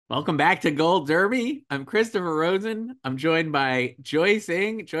Welcome back to Gold Derby. I'm Christopher Rosen. I'm joined by Joyce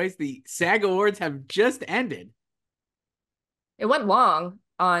Ng. Joyce, the SAG Awards have just ended. It went long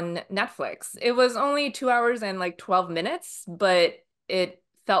on Netflix. It was only 2 hours and like 12 minutes, but it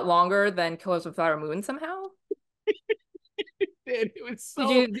felt longer than Killers of the Flower Moon somehow. It was Did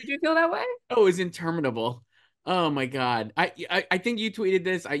so, you did you feel that way? oh, it was interminable. Oh my God. I think you tweeted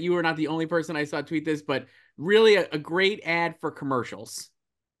this. You were not the only person I saw tweet this, but really a great ad for commercials.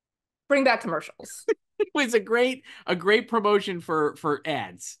 Bring back commercials. It was a great promotion for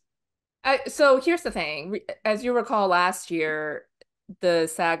ads. So here's the thing. As you recall, last year, the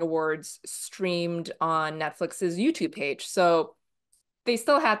SAG Awards streamed on Netflix's YouTube page. So they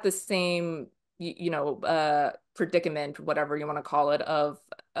still had the same, predicament, whatever you want to call it, of,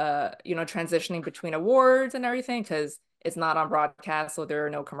 transitioning between awards and everything, because it's not on broadcast, so there are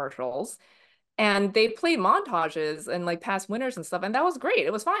no commercials. And they played montages and like past winners and stuff, and that was great.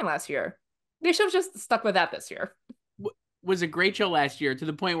 It was fine last year. They should have just stuck with that this year. Was a great show last year to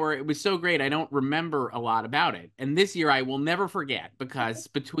the point where it was so great I don't remember a lot about it. And this year I will never forget because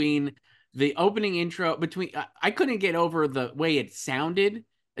between the opening intro, between I couldn't get over the way it sounded.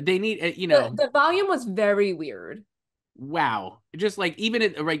 They need, The volume was very weird. wow, just like even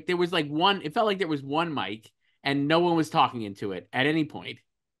it, right, there was like one. It felt like there was one mic and no one was talking into it at any point.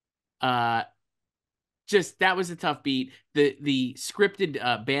 Uh, just that was a tough beat. The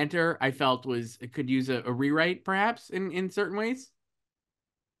scripted banter I felt was could use a rewrite perhaps in certain ways.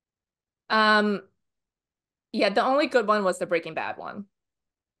 Um, yeah, the only good one was the Breaking Bad one.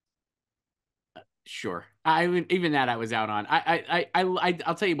 Sure. Even that I was out on.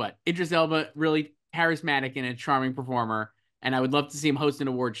 I'll tell you what. Idris Elba really charismatic and a charming performer, and I would love to see him host an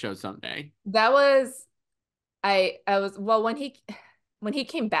award show someday. That was I was well when he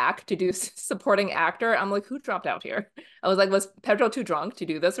came back to do supporting actor, I'm like, who dropped out here? I was like, was Pedro too drunk to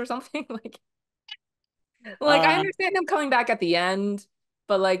do this or something? Like I Uh, understand him coming back at the end,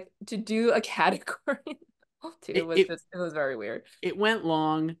 but like to do a category too it was it just it was very weird. it went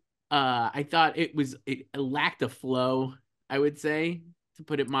long. I thought it lacked a flow. I would say to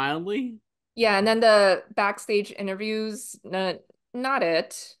put it mildly. Yeah, and then the backstage interviews, not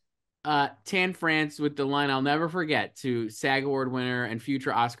it. Tan France with the line I'll never forget to SAG Award winner and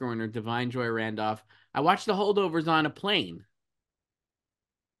future Oscar winner Divine Joy Randolph. I watched the holdovers on a plane.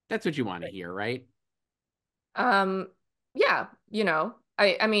 That's what you want to hear, right? Um, yeah,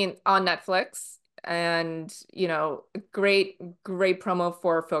 I mean on Netflix and great promo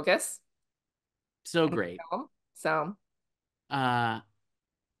for Focus So and great. film. So Uh,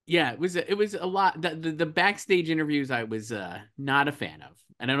 yeah, it was a lot. The backstage interviews I was not a fan of,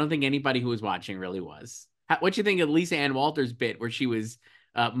 and I don't think anybody who was watching really was. What you think of Lisa Ann Walters' bit where she was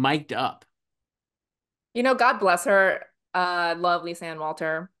mic'd up? God bless her. Love Lisa Ann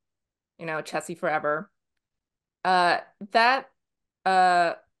Walter, Chessie forever. That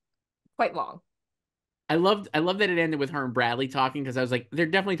uh quite long. I love that it ended with her and Bradley talking because I was like, they're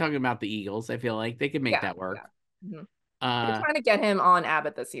definitely talking about the Eagles. I feel like they could make Yeah, that yeah. work. Mhm. They're Uh, trying to get him on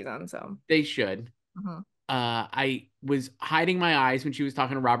Abbott this season, so. they should. Mhm. I was hiding my eyes when she was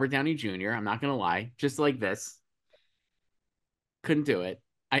talking to Robert Downey Jr. I'm not gonna lie, just like this. Couldn't do it.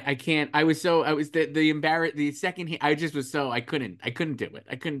 I can't. I was the embarrassed the second I just was so I couldn't do it.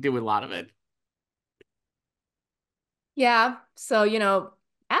 I couldn't do a lot of it. Yeah, so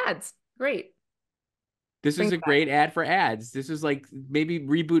ads, great. This was Bring a them back. great ad for ads. This was like maybe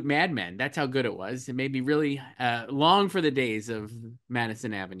reboot Mad Men. That's how good it was. It made me really long for the days of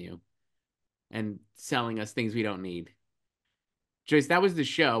Madison Avenue and selling us things we don't need. Joyce, that was the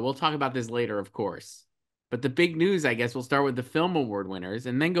show. We'll talk about this later, of course. But the big news, I guess, we'll start with the film award winners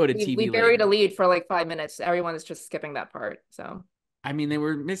and then go to We TV buried a later. lead for like 5 minutes. Everyone is just skipping that part. So I mean, they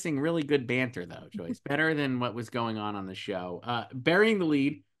were missing really good banter, though, Joyce. Better than what was going on the show. Burying the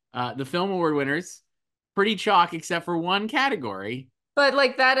lead, the film award winners, pretty chalk except for one category. but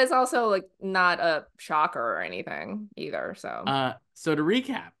like that is also like not a shocker or anything either. So So to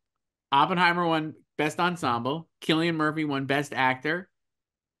recap, Oppenheimer won Best Ensemble, Cillian Murphy won Best Actor,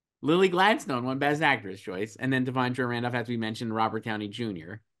 Lily Gladstone won Best Actress, Joyce, and then Devon Joy Randolph, as we mentioned, Robert Downey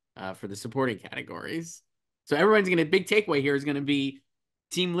Jr. For the supporting categories. So everyone's gonna big takeaway here is gonna be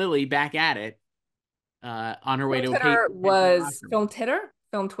Team Lily back at it on her way Film to Twitter potentially an was Oscar.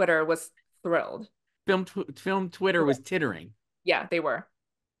 Film Twitter was thrilled. Film Twitter was tittering Yeah, they were.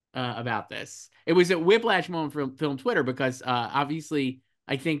 about this. It was a whiplash moment for film Twitter because obviously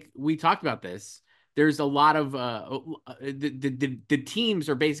I think we talked about this. There's a lot of the teams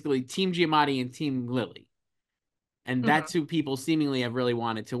are basically Team Giamatti and Team Lily, and Mhm. that's who people seemingly have really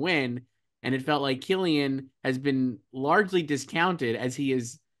wanted to win. And it felt like Killian has been largely discounted as he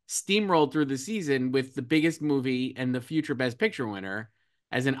is steamrolled through the season with the biggest movie and the future Best Picture winner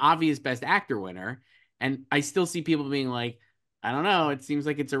as an obvious Best Actor winner. And I still see people being like, I don't know, it seems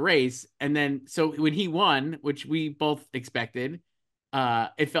like it's a race. And then so when he won, which we both expected,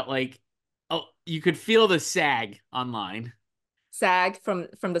 it felt like, oh, you could feel the SAG online. SAG from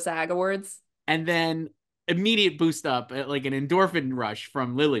the SAG Awards. And then immediate boost up, like an endorphin rush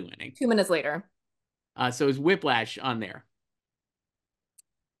from Lily winning. 2 minutes later. So it was Whiplash on there.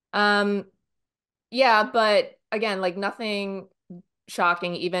 Um, yeah, but again, like nothing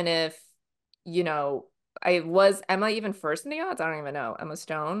shocking, even if, you know, I was Emma even first in the odds? I don't even know. Emma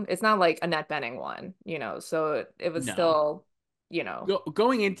Stone. It's not like Annette Bening won, so it was No. still, you know.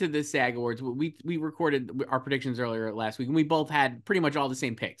 Going into the SAG Awards, we recorded our predictions earlier last week, and we both had pretty much all the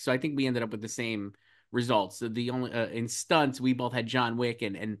same picks. So I think we ended up with the same results. So the only in stunts, we both had John Wick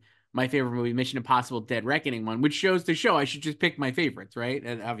and my favorite movie, Mission Impossible: Dead Reckoning one, which shows to show I should just pick my favorites, right?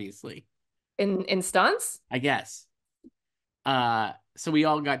 And obviously, In stunts? I guess. So we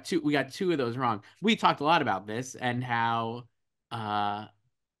all got two. We got two of those wrong. We talked a lot about this and how,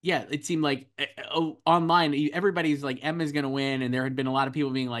 yeah, it seemed like online everybody's like Emma's gonna win, and there had been a lot of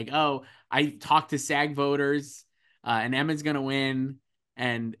people being like, "Oh, I talked to SAG voters, and Emma's gonna win,"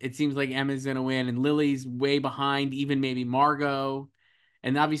 and it seems like Emma's gonna win, and Lily's way behind, even maybe Margot,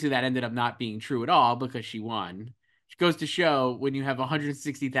 and obviously that ended up not being true at all because she won. Which goes to show when you have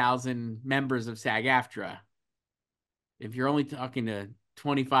 160,000 members of SAG-AFTRA, if you're only talking to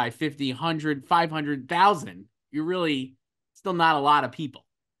 25, 50, 100, 500,000, you're really still not a lot of people.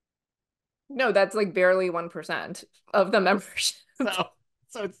 No, that's like barely 1% of the membership. So,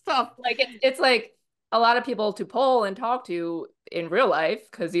 so it's tough. Like it's like a lot of people to poll and talk to in real life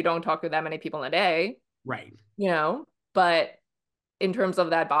because you don't talk to that many people in a day, Right. But in terms of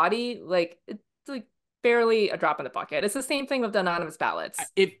that body, like it's like barely a drop in the bucket. It's the same thing with the anonymous ballots.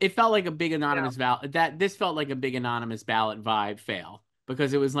 It felt like a big Yeah. anonymous ballot. This felt like a big anonymous ballot vibe fail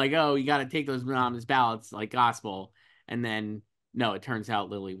because it was like, oh, you got to take those anonymous ballots like gospel, and then no, it turns out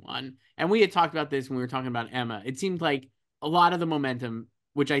Lily won. And we had talked about this when we were talking about Emma. It seemed like a lot of the momentum,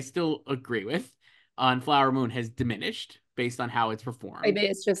 which I still agree with, on Flower Moon has diminished based on how it's I performed. mean,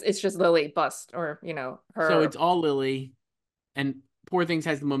 it's just Lily bust or So her. it's all Lily, and Poor Things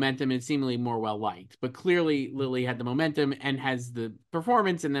has the momentum and seemingly more well liked. But clearly, Lily had the momentum and has the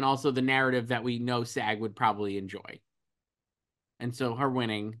performance, and then also the narrative that we know SAG would probably enjoy. And so her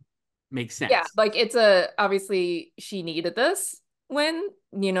winning makes Yeah, sense. like obviously she needed this win.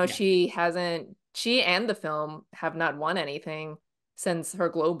 Yes. She and the film have not won anything since her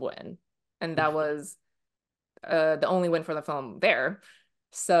Globe win. And that was the only win for the film there.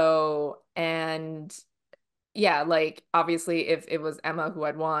 So, and yeah, like obviously if it was Emma who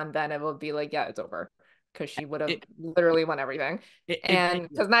had won, then it would be like, yeah, it's over. Because she would have It, literally won everything. And yeah.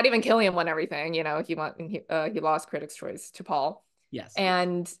 because not even Killian won everything, he lost Critics' Choice to Paul. Yes.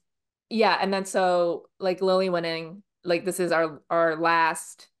 And yeah, and then so like Lily winning, like this is our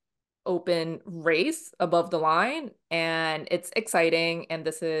last open race above the line, and it's exciting, and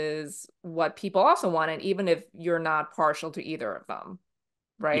this is what people also want, and even if you're not partial to either of them,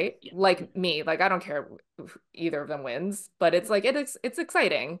 Yeah. right? Yeah. Like me, like I don't care if either of them wins, but it's like it's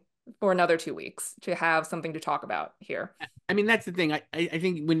exciting for another 2 weeks to have something to talk about here. I mean, that's the thing. I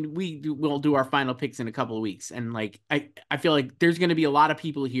think when we'll do our final picks in a couple of weeks, and like I feel like there's going to be a lot of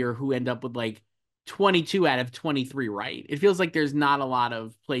people here who end up with like 22 out of 23 right. It feels like there's not a lot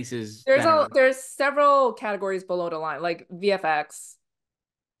of places that are There's several categories below the line, like VFX.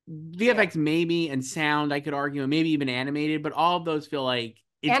 Yeah. VFX maybe and sound. I could argue, and maybe even animated, but all of those feel like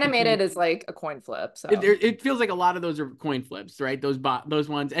it's between. Animated is like a coin flip, It, so. it feels like a lot of those are coin flips, right? Those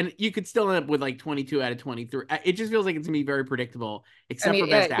ones, and you could still end up with like 22 out of 23. It just feels like it's gonna be very predictable, I except for mean,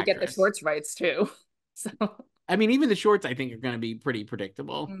 yeah, Best you get the Actress. shorts rights too. So, I mean, even the shorts I think are going to be pretty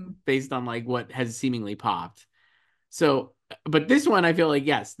predictable mm. based on like what has seemingly popped. So, but this one I feel like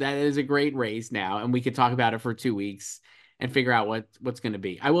yes, that is a great race now, and we could talk about it for 2 weeks and figure out what's going to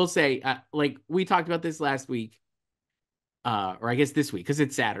be. I will say, like we talked about this last week, or I guess this week because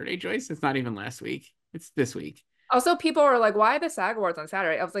it's Saturday, Joyce. It's not even last week; it's this week. Also, people are like, why the SAG Awards on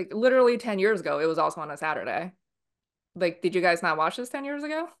Saturday? I was like, literally 10 years ago, it was also on a Saturday. Like, did you guys not watch this 10 years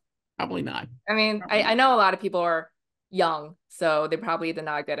ago? Probably not. I mean, Probably I not. know a lot of people are young, so they probably did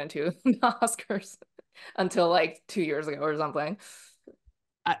not get into the Oscars until like 2 years ago or something.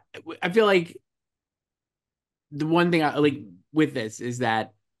 I I feel like the one thing I like with this is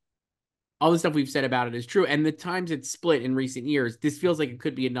that all the stuff we've said about it is true. And the times it's split in recent years, this feels like it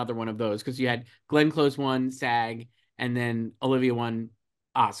could be another one of those because you had Glenn Close won SAG, and then Olivia won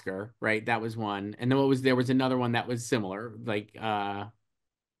Oscar, right? That was one. And then there was another one that was similar, like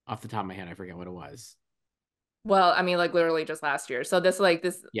Off the top of my head, I forget what it was. Well, I mean, like literally just last year. So this,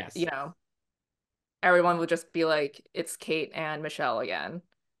 Yes. everyone would just be like, it's Kate and Michelle again.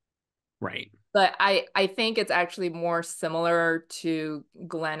 Right. But I think it's actually more similar to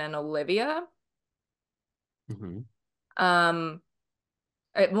Glenn and Olivia. Hmm. Um,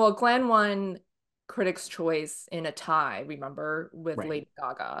 well, Glenn won Critics' Choice in a tie, remember, with Right. Lady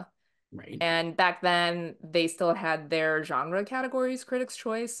Gaga. Right. And back then, they still had their genre categories, Critics'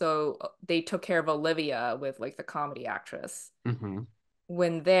 Choice. So they took care of Olivia with like the comedy actress Hmm.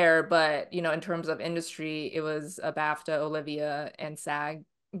 win there. But, in terms of industry, it was a BAFTA, Olivia, and SAG,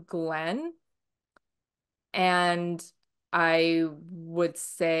 Glenn. And I would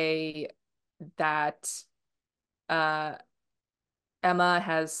say that uh, Emma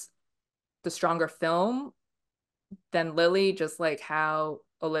has the stronger film than Lily, just like how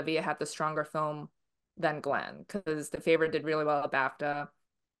Olivia had the stronger film than Glenn, because The Favorite did really well at BAFTA.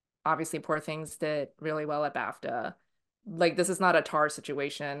 Obviously, Poor Things did really well at BAFTA. Like, this is not a Tar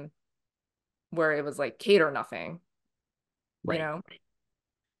situation where it was like Kate or nothing, you Right. know?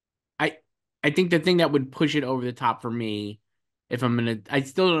 I I think the thing that would push it over the top for me, if I'm gonna, I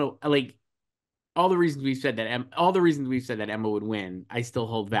still don't know, like all the reasons we've said that Emma would win, I still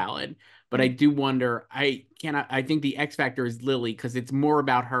hold valid. But I Mhm. do wonder, I think the X factor is Lily because it's more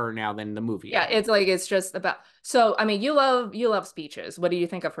about her now than the movie Yeah, ever. it's like it's just about. So, I mean, you love speeches. What do you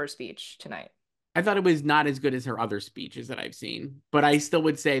think of her speech tonight? I thought it was not as good as her other speeches that I've seen, but I still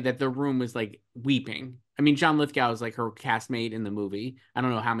would say that the room was like weeping. I mean, John Lithgow is like her castmate in the movie. I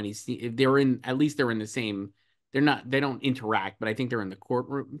don't know how many they're in. At least they're in the same. They're not. They don't interact, but I think they're in the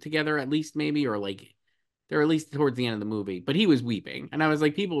courtroom together at least, maybe, or like they're at least towards the end of the movie. But he was weeping, and I was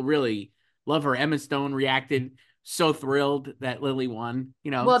like, people really love her. Emma Stone reacted so thrilled that Lily won.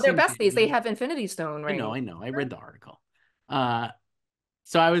 Well, they're Seems besties. They genuine. have Infinity Stone I know. ring. I know. I read the article. Uh,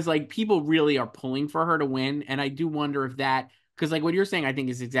 so I was like, people really are pulling for her to win. And I do wonder if that, because like what you're saying, I think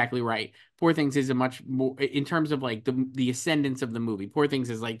is exactly right. Poor Things is a much more, in terms of like the ascendance of the movie, Poor Things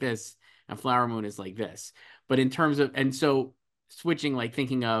is like this and Flower Moon is like this. But in terms of, and so switching, like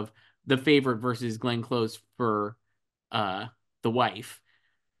thinking of The Favorite versus Glenn Close for uh the wife,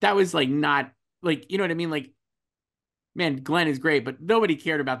 that was like not like, you know what I mean? Like, man, Glenn is great, but nobody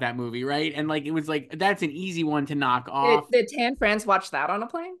cared about that movie, right? And like, it was like, that's an easy one to knock Did, off. did Tan France watch that on a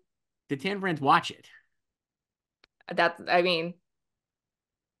plane? Did Tan Friends watch it? I mean,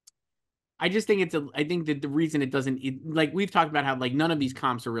 I just think I think that the reason it doesn't, like we've talked about how like none of these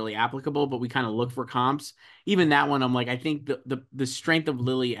comps are really applicable, but we kind of look for comps. Even that one, I'm like, I think the strength of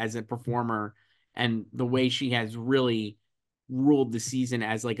Lily as a performer and the way she has really ruled the season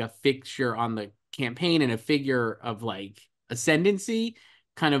as like a fixture on the campaign and a figure of like ascendancy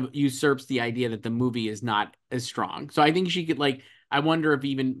kind of usurps the idea that the movie is not as strong. So I think she could like, I wonder if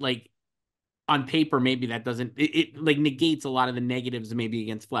even like on paper, maybe that doesn't, it like negates a lot of the negatives maybe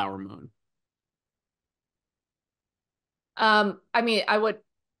against Flower Moon. I mean, I would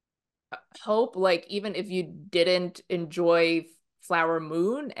hope like even if you didn't enjoy Flower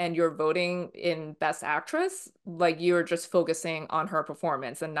Moon and you're voting in Best Actress, like you're just focusing on her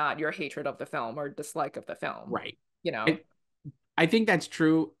performance and not your hatred of the film or dislike of the film, Right. you know? I, I think that's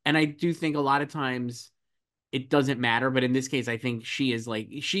true. And I do think a lot of times it doesn't matter. But in this case, I think she is like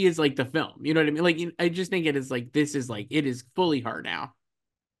the film. You know what I mean? Like, I just think it is like, this is like, it is fully her now.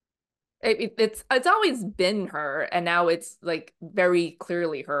 It's always been her, and now it's like very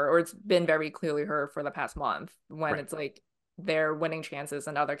clearly her, or it's been very clearly her for the past month when Right. it's like their winning chances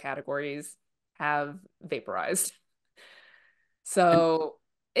in other categories have vaporized. And So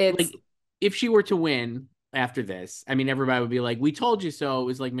it's like, if she were to win after this, I mean, everybody would be like, we told you so. It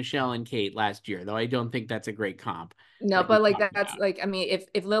was like Michelle and Kate last year, though I don't think that's a great comp, no, like we but like talked that's about. like I mean,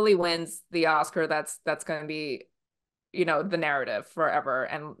 if Lily wins the Oscar, that's going to be the narrative forever,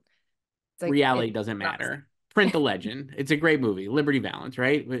 and it's like Reality it doesn't sucks. matter. Print the legend. It's a great movie, Liberty Valance,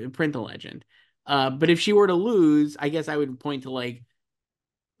 right? Print the legend. But if she were to lose, I guess I would point to like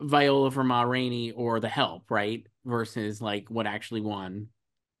Viola from Ma Rainey or The Help, right? Versus like what actually won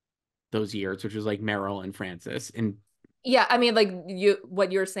those years, which was like Meryl and Francis. And Yeah, I mean, like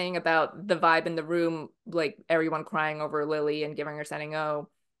what you're saying about the vibe in the room, like everyone crying over Lily and giving her standing O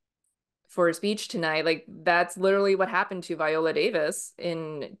for a speech tonight, like that's literally what happened to Viola Davis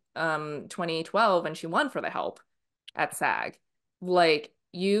in 2012 and she won for The Help at SAG. Like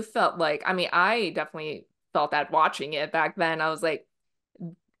you felt like, I mean, I definitely felt that watching it back then. I was like,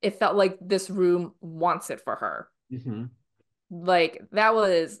 it felt like this room wants it for her. mm-hmm. Like that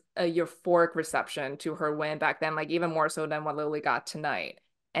was a euphoric reception to her win back then, like even more so than what Lily got tonight.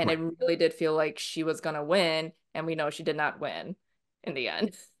 And it Right. really did feel like she was gonna win, and we know she did not win in the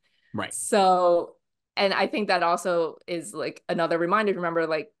end. Right. So, and I think that also is like another reminder to remember,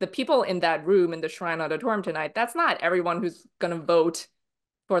 like the people in that room in the Shrine Auditorium tonight, that's not everyone who's gonna vote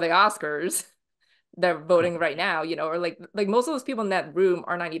for the Oscars. They're voting Right. right now, or like most of those people in that room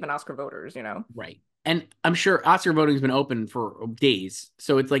are not even Oscar voters. Right. And I'm sure Oscar voting's been open for days.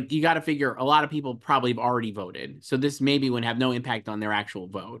 So it's like you got to figure a lot of people probably have already voted. So this maybe would have no impact on their actual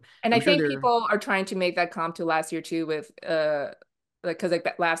vote. And I'm I sure think they're people are trying to make that comp to last year too with like because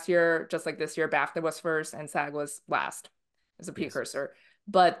like last year, just like this year, BAFTA was first and SAG was last as a yes. precursor.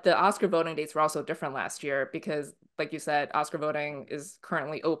 But the Oscar voting dates were also different last year because, like you said, Oscar voting is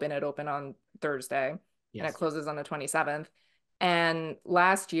currently open. It opened on Thursday and it Yes. closes on the 27th. And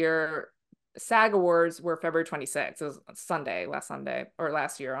last year, SAG Awards were February 26th. It was Sunday, last Sunday, or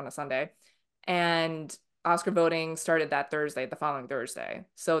last year on a Sunday. And Oscar voting started that Thursday, the following Thursday.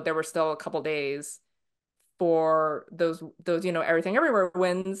 So there were still a couple days for those Everything Everywhere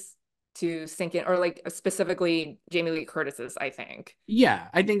wins to sink in, or like specifically Jamie Lee Curtis's, I think. Yeah,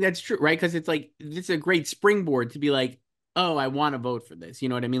 I think that's true, right? Because it's like it's a great springboard to be like, oh, I want to vote for this. You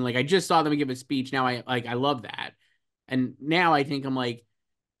know what I mean? Like I just saw them give a speech. Now I love that. And now I think I'm like,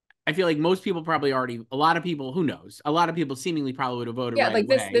 I feel like most people probably already, a lot of people, who knows? A lot of people seemingly probably would have voted Yeah, right like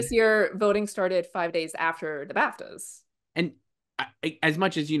this away. year voting started 5 days after the BAFTAs. And as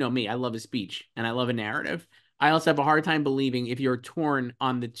much as you know me, I love a speech and I love a narrative. I also have a hard time believing if you're torn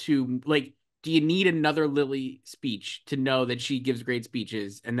on the two, like, do you need another Lily speech to know that she gives great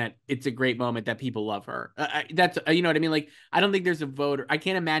speeches and that it's a great moment that people love her? That's, you know what I mean? Like, I don't think there's a voter. I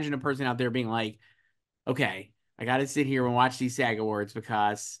can't imagine a person out there being like, okay, I got to sit here and watch these SAG Awards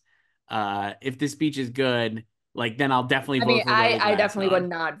because if this speech is good, like, then I'll definitely I vote mean, for I Lily I definitely would Gladstone.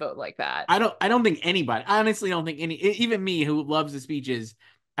 not vote like that. I don't think anybody, I honestly don't think even me who loves the speeches,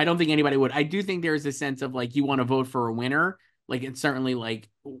 I don't think anybody would. I do think there's a sense of like you want to vote for a winner. Like it's certainly like,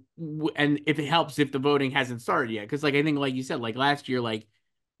 and if it helps if the voting hasn't started yet. Cause like I think, like you said, like last year, like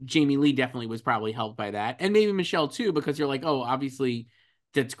Jamie Lee definitely was probably helped by that. And maybe Michelle too, because you're like, oh, obviously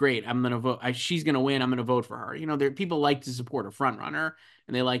that's great. I'm going to vote. She's going to win. I'm going to vote for her. You know, there people like to support a front runner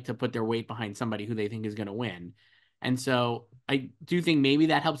and they like to put their weight behind somebody who they think is going to win. And so I do think maybe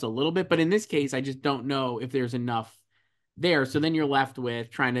that helps a little bit, but in this case, I just don't know if there's enough there. So then you're left with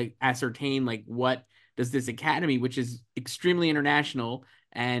trying to ascertain like what does this academy, which is extremely international,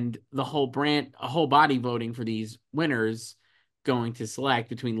 and the whole brand, a whole body voting for these winners going to select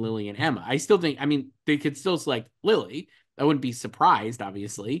between Lily and Emma. I still think, I mean, they could still select Lily. I wouldn't be surprised,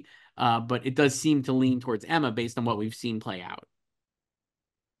 obviously, but it does seem to lean towards Emma based on what we've seen play out.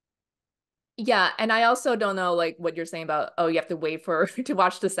 Yeah, and I also don't know like what you're saying about, oh, you have to wait for to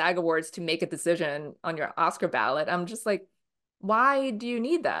watch the SAG Awards to make a decision on your Oscar ballot. I'm just like, why do you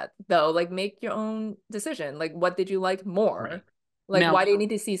need that though? Like make your own decision. Like what did you like Right. more? Like Now, why do you need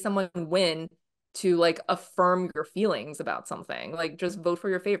to see someone win to like affirm your feelings about something? Like just vote for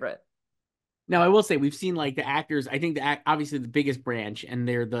your favorite. Now I will say we've seen like the actors. I think obviously the biggest branch, and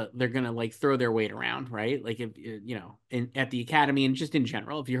they're gonna like throw their weight around, right? Like if you know, at the Academy and just in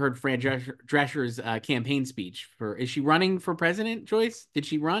general. If you heard Fran Drescher's campaign speech for, is she running for president? Joyce, did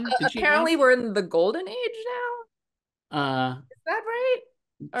she run? Did she Apparently announce? we're in the golden age now. Uh, Is that right?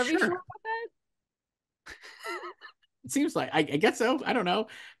 Are we sure sure. about that? It seems like I guess so. I don't know,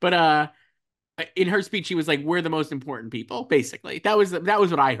 but in her speech, she was like, "We're the most important people." Basically, that was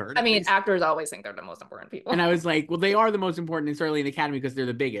what I heard I at mean, least. actors always think they're the most important And people. I was like, well, they are the most important, and certainly in the academy because they're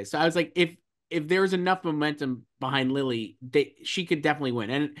the biggest. So I was like, if there's enough momentum behind Lily, she could definitely win.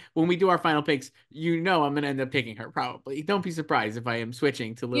 And when we do our final picks, you know I'm gonna end up picking her probably. Don't be surprised if I am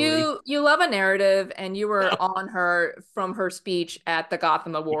switching to Lily. You love a narrative and you were on her from her speech at the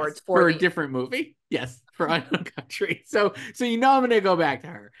Gotham Awards Yes, for for a the different movie. Yes, for Unknown Country. So you know I'm gonna go back to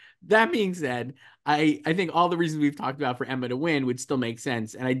her. That being said, I think all the reasons we've talked about for Emma to win would still make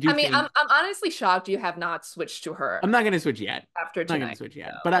sense, and I do I mean, think I'm honestly shocked you have not switched to her I'm not gonna switch yet. after I'm not gonna tonight. switch So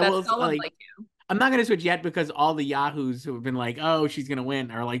yet, but I that's will so like unlike you. I'm not gonna switch yet because all the yahoos who have been like, "Oh, she's gonna win,"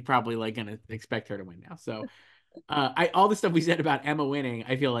 are like probably like gonna expect her to win now. So, I all the stuff we said about Emma winning,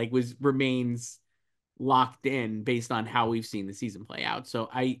 I feel like was remains locked in based on how we've seen the season play out. So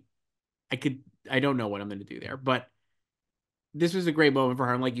I don't know what I'm gonna do there, but this was a great moment for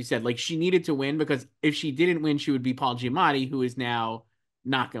her. And like you said, like she needed to win because if she didn't win, she would be Paul Giamatti, who is now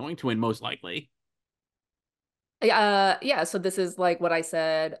not going to win most likely. Yeah, so this is like what I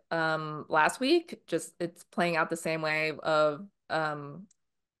said last week. Just it's playing out the same way of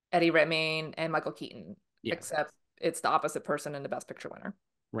Eddie Redmayne and Michael Keaton, Yes, except it's the opposite person in the Best Picture winner.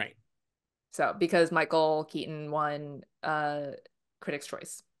 right, So because Michael Keaton won Critics'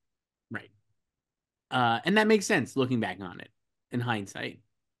 Choice. right. And that makes sense looking back on it in hindsight.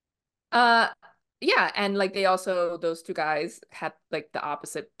 Uh, yeah, and like they also those two guys had like the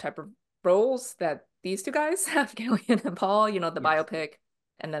opposite type of roles that these two guys have, Gillian and Paul, the Yes. biopic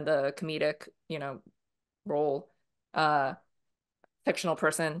and then the comedic, role, uh, fictional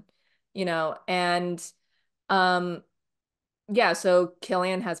person, and um yeah, so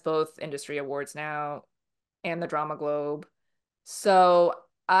Killian has both industry awards now and the Drama Globe. So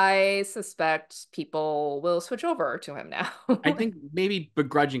I suspect people will switch over to him now. I think maybe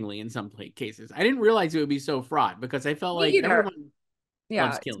begrudgingly in some cases. I didn't realize it would be so fraught because I felt Me like either. everyone loves Yeah,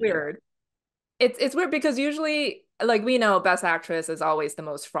 it's Killian. weird. It's weird because usually, like we know, Best Actress is always the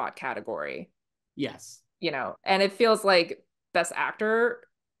most fraught category, Yes. and it feels like Best Actor,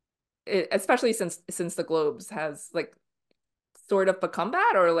 especially since the Globes has like sort of become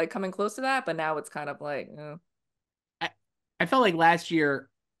that or like coming close to that, but now it's kind of like, I, I felt like last year,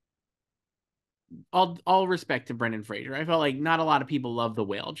 all respect to Brendan Fraser, I felt like not a lot of people love The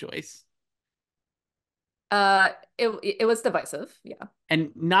Whale, Joyce. uh, it was divisive, yeah.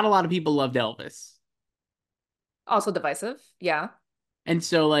 And not a lot of people loved Elvis. Also divisive, yeah. And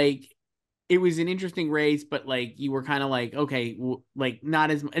so like it was an interesting race, but like you were kind of like, okay, like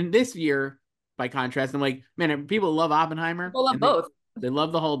not as. And this year, by contrast, I'm like, man, people love Oppenheimer People love and they both. they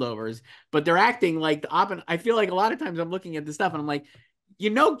love the holdovers, but they're acting like the Oppen. I feel like a lot of times I'm looking at the stuff and I'm like,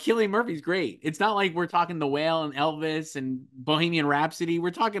 Cillian Murphy's great. It's not like we're talking The Whale and Elvis and Bohemian Rhapsody.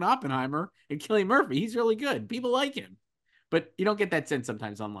 We're talking Oppenheimer and Cillian Murphy. He's really good. People like him, but you don't get that sense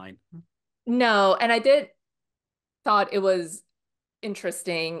sometimes online. No, and I did thought it was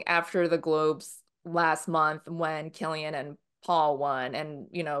interesting after the Globes last month when Killian and Paul won, and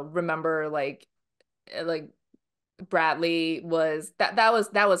remember like Bradley was that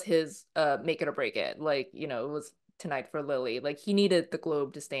was his make it or break it. Like, it was tonight for Lily. Like he needed the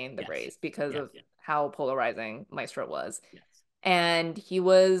Globe to stay in the Yes, race because yes, of yes, how polarizing Maestro was. yes. And he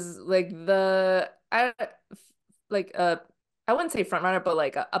was like like I wouldn't say front runner, but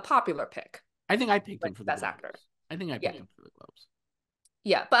like a popular pick, I think I picked him like for the best actor. Globes. I think I Yeah. picked him for the Globes.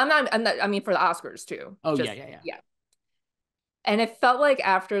 Yeah, but I'm not, I mean for the Oscars too. Oh yeah, Just yeah, yeah. yeah. And it felt like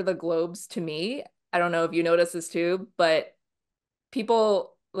after the Globes to me, I don't know if you noticed this too, but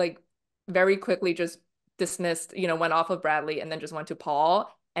people like very quickly just dismissed, went off of Bradley and then just went to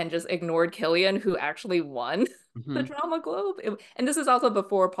Paul and just ignored Killian, who actually won the Hmm. Drama Globe. And this is also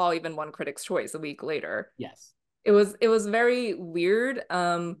before Paul even won Critics' Choice a week later. Yes. It was very weird.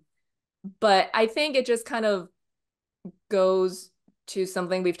 But I think it just kind of goes to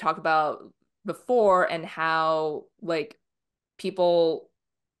something we've talked about before and how like people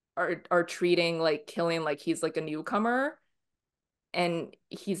are treating like Killian like he's like a newcomer and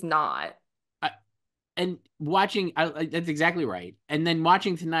he's not. I, and watching, that's exactly right. And then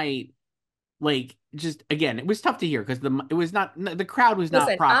watching tonight, like just again, it was tough to hear because it was not the crowd was not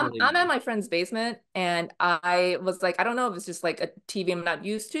Listen, properly I'm at made. my friend's basement and I was like, I don't know if it's just like a TV I'm not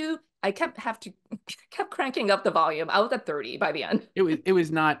used to. I kept cranking up the volume. I was at 30 by the end. It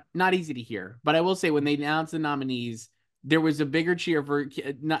was not easy to hear. But I will say when they announced the nominees, there was a bigger cheer for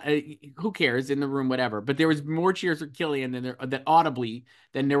not, who cares in the room, whatever. But there was more cheers for Killian than there that audibly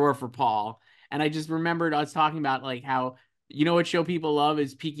than there were for Paul. And I just remembered us talking about like how what show people love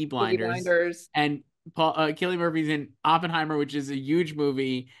is Peaky Peaky Blinders, Blinders. and Cillian Murphy's in Oppenheimer, which is a huge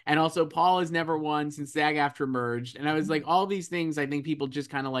movie, and also Paul has never won since SAG-AFTRA merged. And I was like, all these things I think people just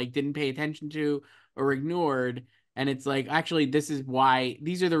kind of like didn't pay attention to or ignored. And it's like, actually, these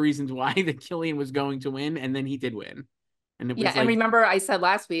are the reasons why the Killian was going to win, and then he did win. And it Yeah, was and like, remember I said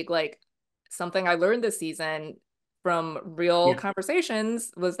last week, like something I learned this season from real yeah,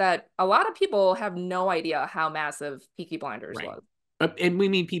 conversations was that a lot of people have no idea how massive Peaky Blinders right. was. And we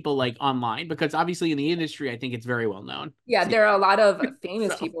mean people like online because obviously in the industry, I think it's very well known. Yeah, See, there are a lot of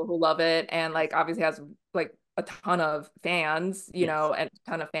famous so people who love it and yes, like obviously has like a ton of fans, yes, and a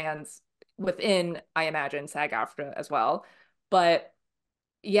ton of fans within, I imagine, SAG-AFTRA as well. But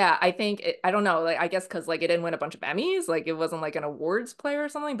yeah, I think I don't know, like I guess because like it didn't win a bunch of Emmys, like it wasn't like an awards play or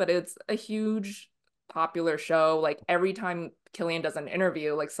something, but it's a huge popular show. Like every time Killian does an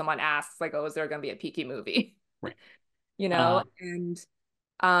interview, like someone asks, like, "Oh, is there going to be a Peaky movie?" right. You know, Uh,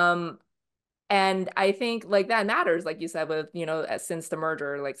 um, and I think like that matters, like you said, with since the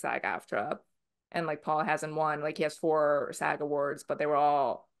merger, like SAG-AFTRA, and like Paul hasn't won, like he has 4 SAG awards, but they were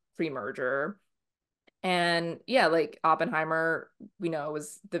all pre-merger. And yeah, like Oppenheimer, we know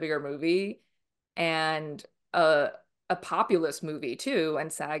was the bigger movie and a populist movie too.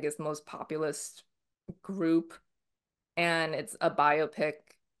 And SAG is the most populist group, and it's a biopic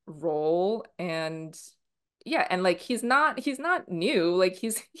role. And yeah, and like he's not new. Like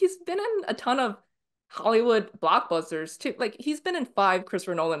he's been in a ton of Hollywood blockbusters too. Like he's been in 5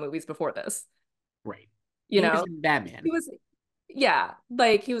 Christopher Nolan movies before this, Right. you He was know. in Batman. He was yeah,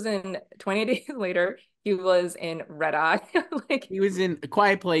 like he was in 28 Days Later. He was in Red Eye, like He was in A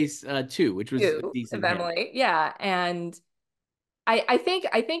Quiet Place 2, which was a you, decent hit. Emily. Yeah. And I think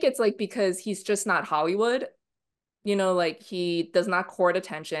it's like because he's just not Hollywood, like he does not court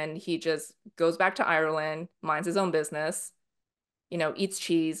attention. He just goes back to Ireland, minds his own business, eats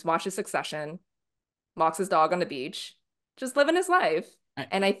cheese, watches Succession, walks his dog on the beach, just living his life. I,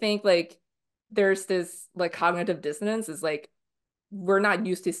 And I think like there's this like cognitive dissonance is like we're not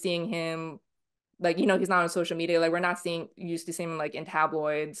used to seeing him like he's not on social media, like we're not seeing used to seeing him like in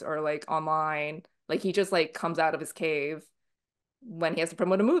tabloids or like online, like he just like comes out of his cave when he has to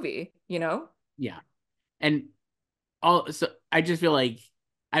promote a movie. yeah. And so I just feel like,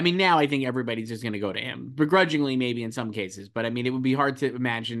 I mean, now I think everybody's just going to go to him, begrudgingly, maybe in some cases. But I mean, it would be hard to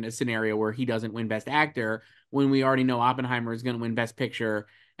imagine a scenario where he doesn't win Best Actor when we already know Oppenheimer is going to win Best Picture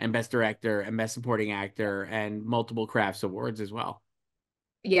and Best Director and Best Supporting Actor and multiple crafts awards as well.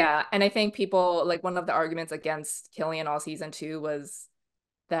 Yeah, and I think people like one of the arguments against Killian all season two was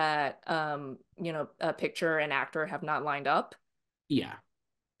that a picture and actor have not lined up Yeah.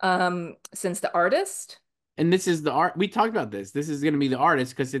 since The Artist. And this is the art. We talked about this. This is going to be The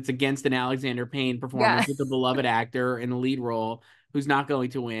Artist because it's against an Alexander Payne Yeah. performance with a beloved actor in the lead role who's not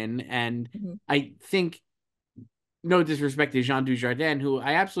going to win. And Mhm. I think, no disrespect to Jean Dujardin, who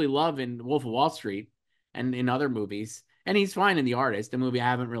I absolutely love in Wolf of Wall Street and in other movies, and he's fine in The Artist, a movie I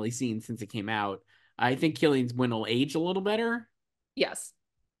haven't really seen since it came out. I think Killian's win will age a little better, Yes.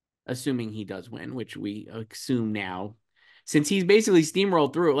 assuming he does win, which we assume now, since he's basically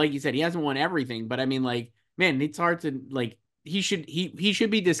steamrolled through it. Like you said, he hasn't won everything, but I mean, like, man, it's hard to like. He should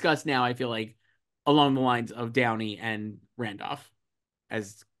be discussed now. I feel like along the lines of Downey and Randolph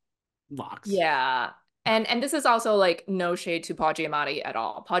as locks. Yeah. And this is also like no shade to Paul Giamatti at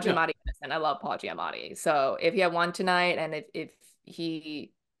all. Paul No, Giamatti, and I love Paul Giamatti. So if he had won tonight and if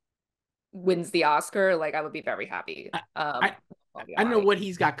he wins the Oscar, like I would be very happy. I, I, Paul I don't know Giamatti. what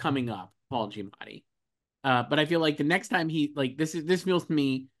he's got coming up, Paul Giamatti. But I feel like the next time he like this feels to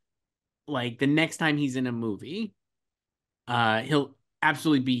me like the next time he's in a movie, he'll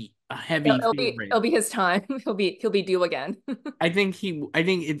absolutely be a It'll, heavy it'll be favorite. it'll be his time. He'll be due again. I think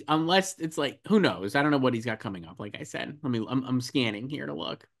it unless it's like who knows. I don't know what he's got coming up. Like I said, I'm scanning here to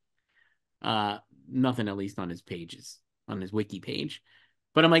look. Uh, Nothing at least on his pages, on his wiki page.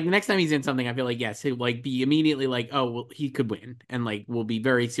 But I'm like, the next time he's in something, I feel like yes, he'll like be immediately like, oh, well, he could win, and like will be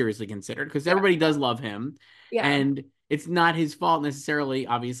very seriously considered because Yeah. everybody does love him, Yeah. and it's not his fault necessarily,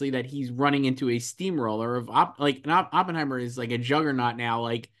 obviously, that he's running into a steamroller of Oppenheimer is like a juggernaut now,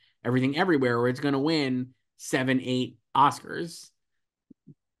 like everything everywhere, where it's going to win 7, 8 Oscars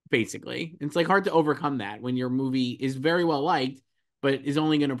basically. It's like hard to overcome that when your movie is very well liked, but is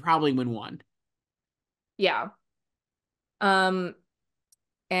only going to probably win one. Yeah. Um,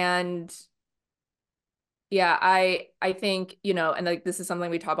 and yeah, I think, and like this is something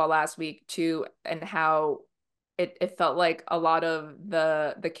we talked about last week too, and how it felt like a lot of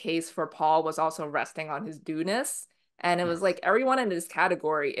the case for Paul was also resting on his due-ness. And it was Yes. like everyone in this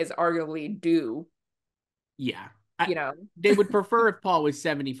category is arguably due, Yeah. you know. They would prefer if Paul was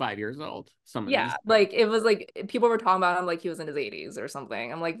 75 years old, some of these Yeah, too. like it was like people were talking about him like he was in his 80s or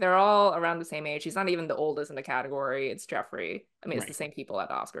something. I'm like, they're all around the same age. He's not even the oldest in the category. It's Jeffrey. I mean, it's the Right. same people at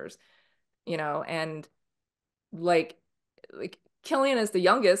Oscars, and like Killian is the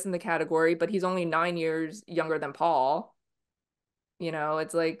youngest in the category, but he's only 9 years younger than Paul.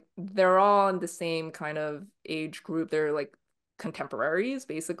 It's like they're all in the same kind of age group. They're like contemporaries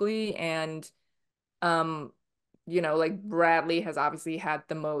basically. And um, like Bradley has obviously had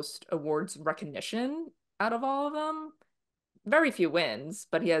the most awards recognition out of all of them. Very few wins,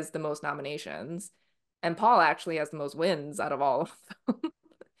 but he has the most nominations. And Paul actually has the most wins out of all of them.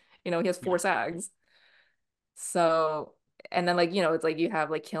 He has Yeah. 4 SAGs. So, and then like, it's like you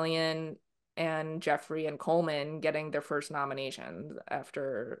have like Killian and Jeffrey and Coleman getting their first nominations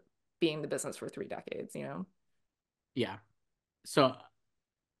after being in the business for 3 decades. Yeah. So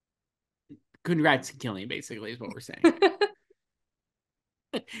congrats to Killian, basically, is what we're saying.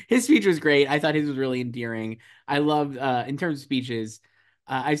 His speech was great. I thought his was really endearing. I loved, in terms of speeches,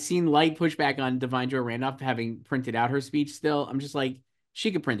 I've seen light pushback on Divine Joy Randolph having printed out her speech still. I'm just like,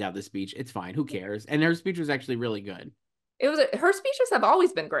 she could print out the speech. It's fine. Who cares? And her speech was actually really good. Her speeches have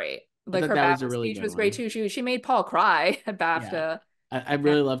always been great. I Like thought her that was a BAFTA really speech good was great one. too. She made Paul cry at Yeah. BAFTA. I And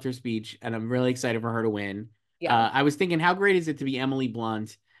really loved her speech, and I'm really excited for her to win. yeah. I was thinking, how great is it to be Emily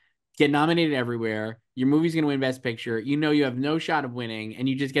Blunt, get nominated everywhere, Your movie's going to win Best Picture. You know you have no shot of winning, and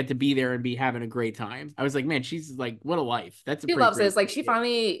you just get to be there and be having a great time. I was like, man, she's like, what a life. That's a She pretty loves great this. Like thing she to do.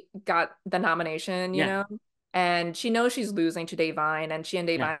 finally got the nomination, you Yeah, know, and she knows she's losing to Davine, and she and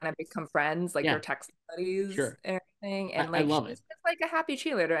yeah, Davine have become friends, like they're yeah, text buddies sure. and everything. I, And I like love she's it. just like a happy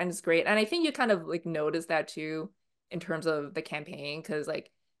cheerleader, and it's great. And I think you kind of like notice that too in terms of the campaign, because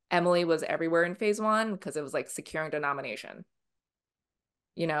like Emily was everywhere in phase one because it was like securing the nomination,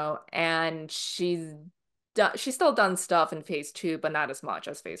 you know, and she's still done stuff in phase two, but not as much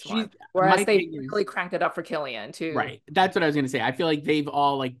as phase She's one. Whereas my they thing is really cranked it up for Killian too. right. That's what I was going to say. I feel like they've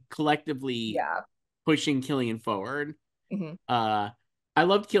all like collectively Yeah. pushing Killian forward. Mhm. Uh, I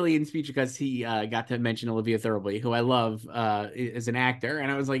loved Killian's speech because he got to mention Olivia Thirlby, who I love as an actor,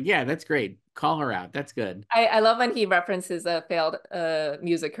 and I was like, yeah, that's great. Call her out. That's good. I love when he references a failed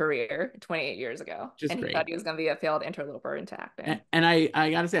music career 28 years ago, Just and he thought great. he was going to be a failed interloper into acting. And I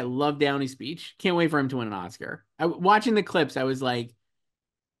gotta say, I love Downey's speech. Can't wait for him to win an Oscar. Watching the clips, I was like,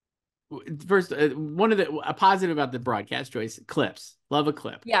 first, one of the a positive about the broadcast choice clips. Love a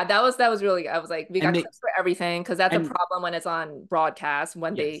clip, Yeah, that was really, I was like, we and got they clips for everything because that's a and problem when it's on broadcast.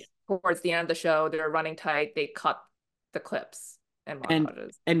 When yes, they towards the end of the show, they're running tight, they cut the clips and and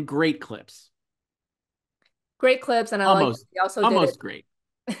montages. and great clips, Great clips, and I like almost they also did almost it. great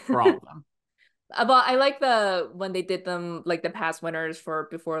for all of them. But I like the when they did them like the past winners for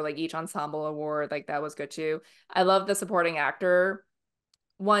before like each ensemble award, like that was good too. I love the supporting actor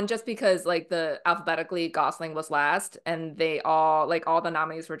one just because like the alphabetically Gosling was last and they all like all the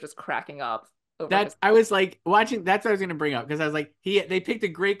nominees were just cracking up over That his. I was like watching. That's what I was gonna bring up because I was like, they picked a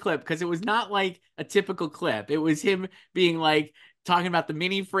great clip because it was not like a typical clip. It was him being like talking about the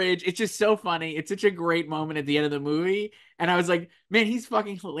mini fridge. It's just so funny. It's such a great moment at the end of the movie, and I was like, man, he's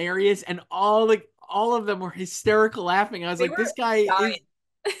fucking hilarious, and all of them were hysterical laughing. I was They like, were this guy is dying.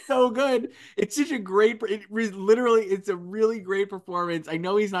 so good. It's such a great. Literally, it's a really great performance. I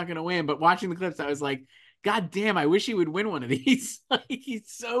know he's not gonna win, but watching the clips, I was like, God damn, I wish he would win one of these. Like,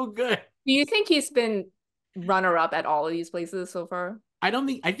 he's so good. Do you think he's been runner up at all of these places so far?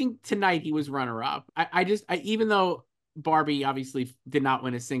 I think tonight he was runner up. Even though Barbie obviously did not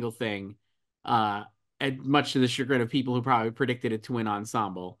win a single thing, uh, and much to the chagrin of people who probably predicted it to win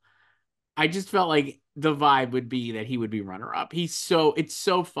ensemble, I just felt like the vibe would be that he would be runner up. It's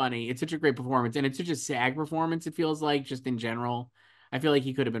so funny. It's such a great performance, and it's such a SAG performance, it feels like, just in general. I feel like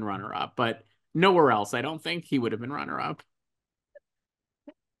he could have been runner up, but nowhere else, I don't think he would have been runner up.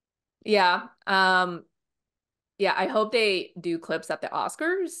 Yeah. Yeah, I hope they do clips at the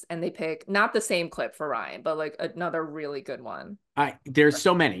Oscars and they pick not the same clip for Ryan, but like another really good one. There's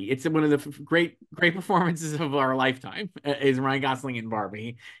so many. It's one of the great performances of our lifetime is Ryan Gosling and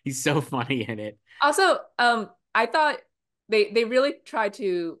Barbie. He's so funny in it. Also, I thought they really tried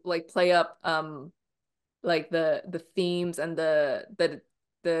to like play up like the themes and the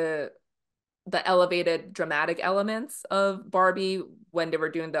the elevated dramatic elements of Barbie when they were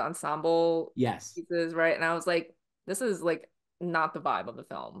doing the ensemble Yes, pieces, right? And I was like, this is like not the vibe of the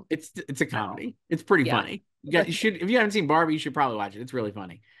film it's a at all. comedy. It's pretty Yeah. funny. You should if you haven't seen Barbie, you should probably watch it. It's really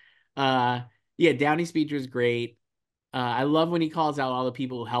funny. Uh, yeah, Downey's speech was great. I love when he calls out all the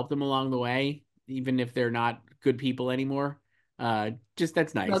people who helped him along the way, even if they're not good people anymore. Just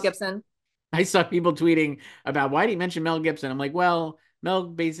that's Mel nice. Gibson. I saw people tweeting about why did he mention Mel Gibson? I'm like, well, Mel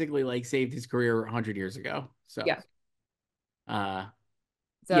basically like saved his career 100 years ago. So, Yeah. uh,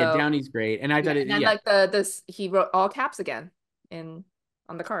 yeah, So Downey's great, and I yeah, thought and then yeah, like the this he wrote all caps again in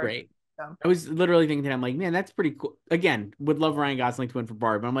on the card. great. So I was literally thinking that I'm like, man, that's pretty cool. Again, would love Ryan Gosling to win for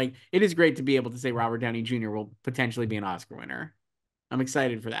Barbie, but I'm like, it is great to be able to say Robert Downey Jr. will potentially be an Oscar winner. I'm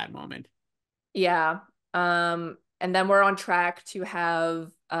excited for that moment. yeah. And then we're on track to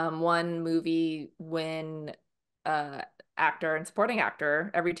have one movie win uh actor and supporting actor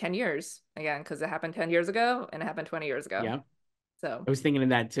every 10 years again, because it happened 10 years ago and it happened 20 years ago. Yeah, So, I was thinking of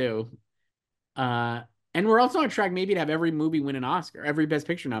that too. Uh, and we're also on track maybe to have every movie win an Oscar, every Best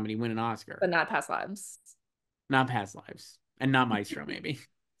Picture nominee win an Oscar, but not past lives. not Past Lives and not Maestro maybe.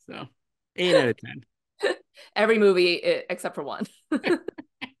 So 8 out of 10. Every movie except for one.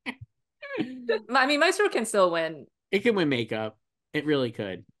 I mean, Maestro can still win. It could win makeup. It really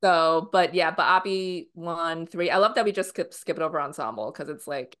could. So, but yeah, but Abby won three. I love that we just skip it over ensemble because it's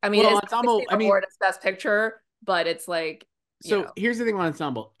like, I mean, Well, it's the ensemble, same I mean, award as Best Picture, but it's like, you so know, here's the thing on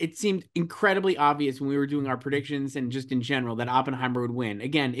ensemble. It seemed incredibly obvious when we were doing our predictions and just in general that Oppenheimer would win.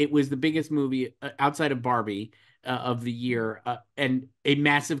 Again, it was the biggest movie outside of Barbie of the year and a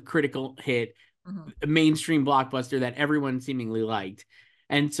massive critical hit, mhm. a mainstream blockbuster that everyone seemingly liked.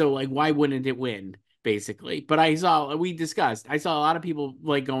 And so, like, why wouldn't it win, basically? But I saw a lot of people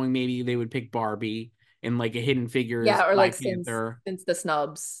like going, maybe they would pick Barbie. in like a Hidden Figures, Yeah, or like Black since Panther, since the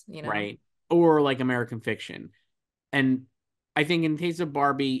snubs, you know. right? Or like American Fiction. And I think in case of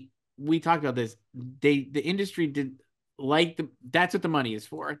Barbie, we talked about this. The industry did like that's what the money is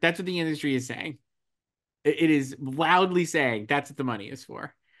for. That's what the industry is saying. It is loudly saying that's what the money is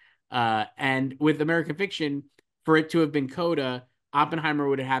for. And with American Fiction, for it to have been Coda, Oppenheimer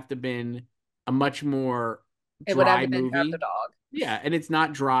would have to been a much more It would have dry been Draft the movie. Dog. Yeah, and it's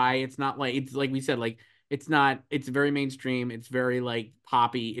not dry. It's not like it's like we said, like it's not. It's very mainstream. It's very like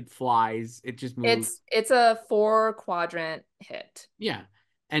poppy. It flies. It just moves. It's a 4 quadrant hit. Yeah,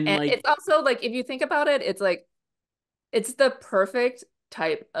 and And like it's also like if you think about it, it's like it's the perfect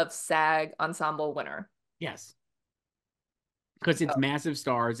type of SAG ensemble winner. yes, because it's So massive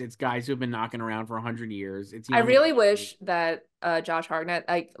stars. It's guys who have been knocking around for 100 years. It's I young really actors. wish that Josh Hartnett,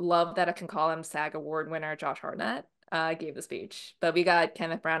 I love that I can call him SAG Award winner Josh Hartnett, gave the speech. But we got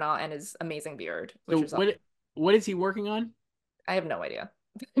Kenneth Branagh and his amazing beard, So which is all what is he working on? I have no idea.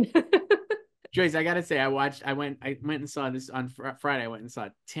 Joyce, I gotta say, I went and saw this on Friday. I went and saw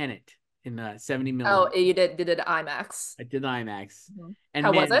Tenet in 70 Oh, millimeter. you did IMAX. I did the IMAX, Mhm. and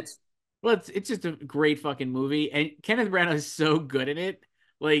How was man, it? well, it's just a great fucking movie, and Kenneth Branagh is so good at it.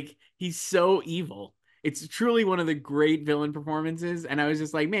 Like he's so evil. It's truly one of the great villain performances, and I was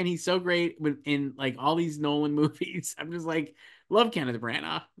just like, man, he's so great in like all these Nolan movies. I'm just like, love Kenneth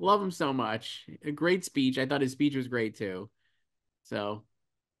Branagh, love him so much. A great speech. I thought his speech was great too. So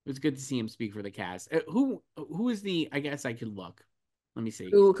it was good to see him speak for the cast. Who is the? I guess I could look. Let me see.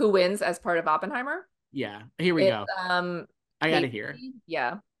 Who wins as part of Oppenheimer? Yeah, here we It's go. I got it here. Casey.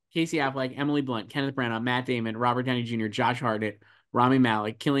 Yeah. Casey Affleck, Emily Blunt, Kenneth Branagh, Matt Damon, Robert Downey Jr., Josh Hartnett, Rami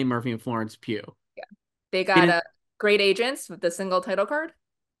Malek, Cillian Murphy, and Florence Pugh. Yeah. They got Didn't a great agents with the single title card.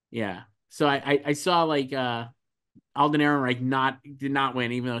 yeah. So I saw like Alden Ehrenreich not did not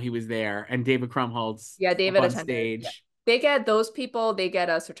win even though he was there, and David Krumholtz Yeah, up David on attended. Yeah. stage. They get those people, they get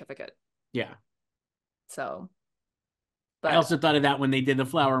a certificate. Yeah. So, I but also thought of that when they did the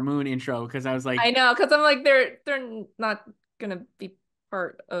Flower Moon intro because I was like, I know because I'm like they're not gonna be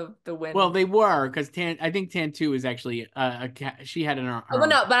part of the well, win. they were because I think Tan 2 is actually she had Oh, well, her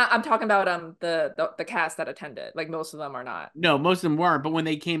no, but I'm talking about the cast that attended. Like most of them are not. no, most of them weren't. But when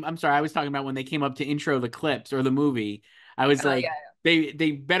they came, I'm sorry, I was talking about when they came up to intro the clips or the movie. I was Oh like, yeah.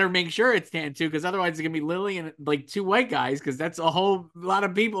 they better make sure it's Tan 2 because otherwise it's gonna be Lily and like two white guys because that's a whole lot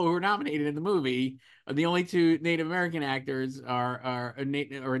of people who were nominated in the movie. The only two Native American actors or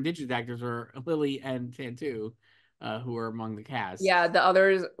indigenous actors are Lily and Tan 2, who are among the cast. Yeah, the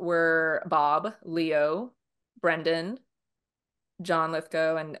others were Bob, Leo, Brendan, John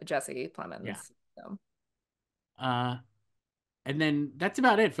Lithgow, and Jesse Yeah. Plemons. So. Uh, and then that's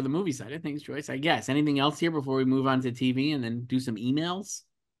about it for the movie side of things, Joyce. I guess. Anything else here before we move on to TV and then do some emails?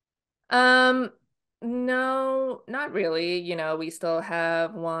 Um, no, not really. You know, we still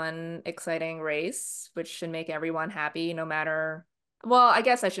have one exciting race, which should make everyone happy no matter, well, I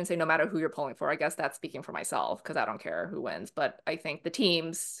guess I shouldn't say no matter who you're pulling for. I guess that's speaking for myself because I don't care who wins, but I think the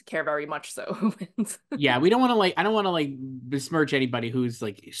teams care very much so who wins. Yeah, we don't want to like I don't want to like besmirch anybody who's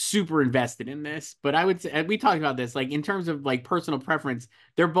like super invested in this, but I would say we talked about this like in terms of like personal preference,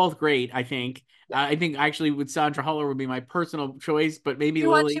 they're both great, I think. Yeah. I think actually with Sandra Huller would be my personal choice, but maybe She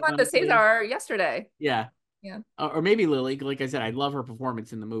Lily, won the honestly. César yesterday. Yeah. Yeah. Or maybe Lily, like I said, I love her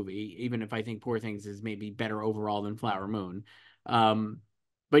performance in the movie, even if I think Poor Things is maybe better overall than Flower Moon. Um,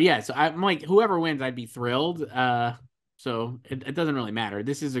 but yeah, so I'm like, whoever wins, I'd be thrilled. So it doesn't really matter.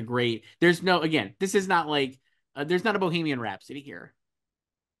 This is a great. There's no again. This is not like there's not a Bohemian Rhapsody here.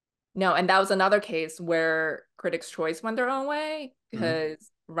 No, and that was another case where Critics' Choice went their own way Mhm.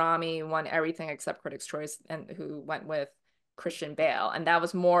 because Rami won everything except Critics' Choice and who went with Christian Bale. And that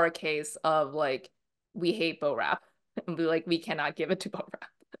was more a case of like, we hate Bo Rap and we cannot give it to Bo Rap.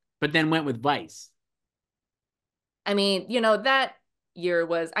 But then went with Vice. I mean, that year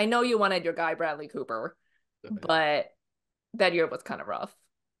was, I know you wanted your guy Bradley Cooper, but that year was kind of rough.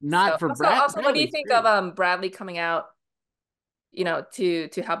 So Not for also, what do you Bradley's think of great. Bradley coming out, to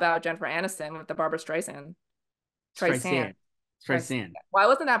help out Jennifer Aniston with the Barbra Streisand? Streisand. Streisand. Streisand. Why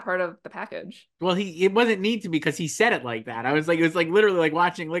wasn't that part of the package? Well, it wasn't need to because he said it like that. I was like, it was like literally like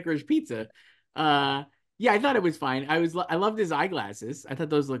watching Licorice Pizza. Uh, yeah, I thought it was fine. I loved his eyeglasses. I thought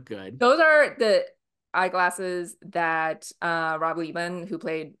those looked good. Those are the eyeglasses that Rob Liebman, who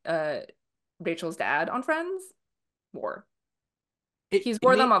played Rachel's dad on Friends, wore. It He's it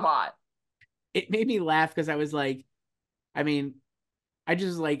wore them made a lot. it made me laugh because I was like, I mean, I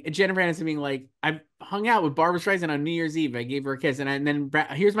just like Jennifer Aniston being like, I hung out with Barbara Streisand on New Year's Eve. I gave her a kiss, and then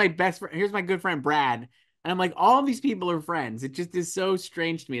here's my good friend Brad. And I'm like, all of these people are friends. It just is so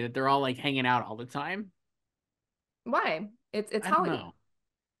strange to me that they're all like hanging out all the time. Why? It's I don't Hollywood. know.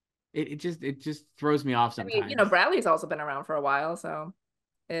 It just throws me off I mean, you know, sometimes. Bradley's also been around for a while, so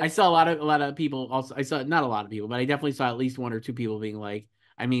I it's saw a lot of people also. I saw not a lot of people, but I definitely saw at least one or two people being like,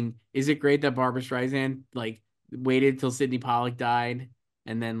 I mean, is it great that Barbra Streisand like waited till Sidney Pollack died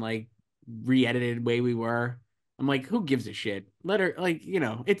and then like re-edited Way We Were? I'm like, who gives a shit? Let her like,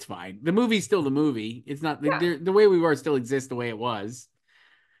 it's fine. The movie's still the movie. It's not yeah. the Way We Were still exists the way it was.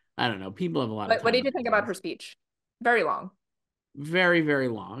 I don't know. People have a lot of What time did on you their think about hands. her speech? Very long. Very, very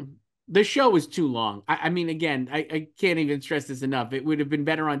long. The show was too long. I mean, again, I can't even stress this enough. It would have been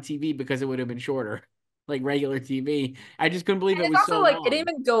better on TV because it would have been shorter, like regular TV. I just couldn't believe And it it's was so also like it long. didn't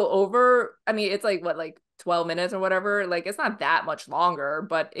even go over. I mean, it's like what, like 12 minutes or whatever. Like it's not that much longer,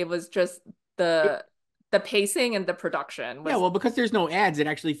 but it was just It, the pacing and the production yeah, was well, because there's no ads, it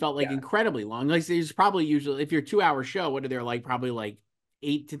actually felt like yeah. incredibly long. Like there's probably usually if you're a 2 hour show, what are there like probably like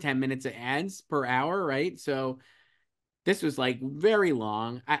 8 to 10 minutes of ads per hour, right? So this was like very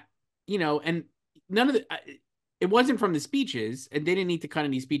long. And none of it wasn't from the speeches, and they didn't need to cut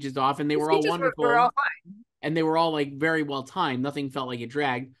any speeches off, and they The were all speeches were all wonderful, fine, and they were all like very well timed. Nothing felt like it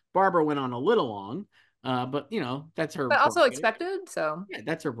dragged. Barbara went on a little long, but that's her but also prerogative. expected. So Yeah,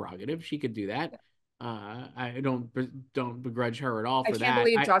 that's her prerogative. She could do that. I don't begrudge her at all I for can't that.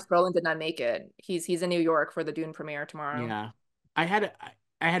 believe Josh Brolin did not make it. He's in New York for the Dune premiere tomorrow. Yeah, I had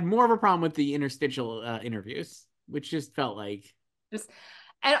I had more of a problem with the interstitial interviews, which just felt like Just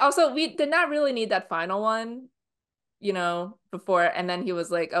and also we did not really need that final one, before. And then he was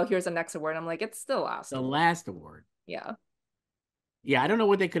like, "Oh, here's the next award." I'm like, "It's still last the award." last award. Yeah. Yeah, I don't know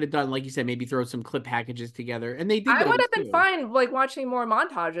what they could have done. Like you said, maybe throw some clip packages together, and they did I would those have been too. fine like watching more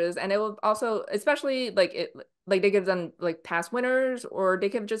montages, and it would also, especially like they could have done like past winners, or they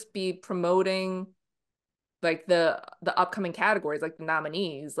could just be promoting like the upcoming categories, like the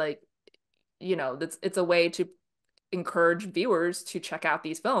nominees. Like, that's it's a way to encourage viewers to check out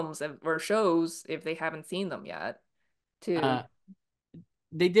these films or shows if they haven't seen them yet. To Uh,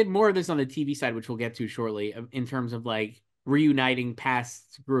 they did more of this on the TV side, which we'll get to shortly, in terms of like reuniting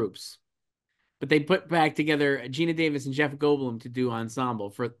past groups. But they put back together Gina Davis and Jeff Goldblum to do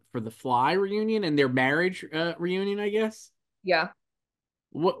ensemble for the Fly reunion and their marriage reunion, I guess. yeah.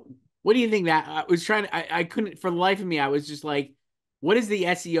 What what do you think that I was trying to I couldn't for the life of me, I was just like, what is the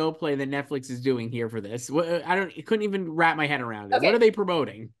SEO play that Netflix is doing here for this? I couldn't even wrap my head around it. What Okay. are they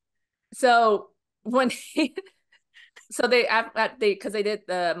promoting? So when so they because they did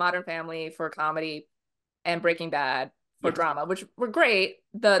the Modern Family for comedy and Breaking Bad for Yes. drama, which were great.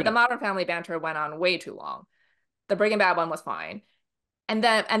 The Good. Modern Family banter went on way too long. The Breaking Bad one was fine. And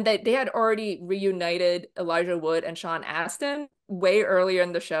they had already reunited Elijah Wood and Sean Astin way earlier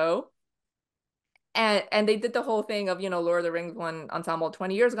in the show. And they did the whole thing of, Lord of the Rings one ensemble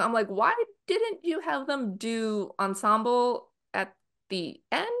 20 years ago. I'm like, why didn't you have them do ensemble at the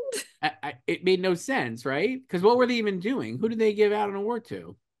end? It made no sense, right? Because what were they even doing? Who did they give out an award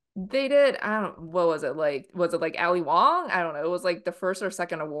to? They did, I don't, what was it like? Was it like Ali Wong? I don't know. It was like the first or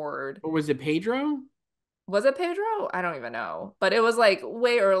second award. Or was it Pedro? Was it Pedro? I don't even know. But it was like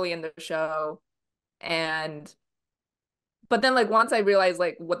way early in the show. And but then like once I realized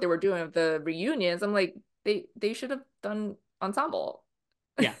like what they were doing with the reunions, I'm like, they should have done ensemble.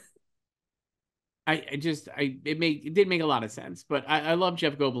 Yeah. It did make a lot of sense, but I love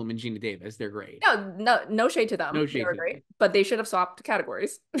Jeff Goldblum and Gina Davis. They're great. No shade to No them. They shade were to them. great, but they should have swapped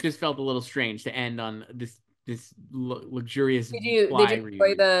categories. Just felt a little strange to end on this luxurious Did Fly you enjoy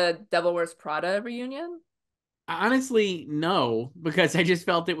reunion. the Devil Wears Prada reunion? Honestly, no, because I just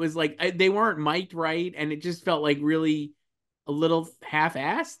felt it was like they weren't mic'd right, and it just felt like really a little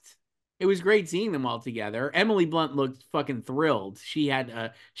half-assed. It was great seeing them all together. Emily Blunt looked fucking thrilled. She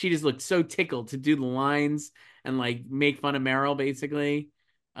just looked so tickled to do the lines and like make fun of Meryl basically.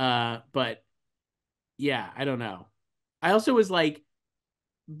 But yeah, I don't know. I also was like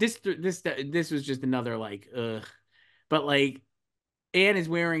this was just another like ugh. But like Anne is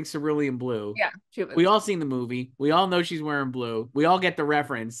wearing cerulean blue. Yeah, she We was. all seen the movie. We all know she's wearing blue. We all get the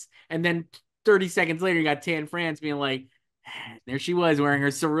reference. And then 30 seconds later, you got Tan France being like, there she was wearing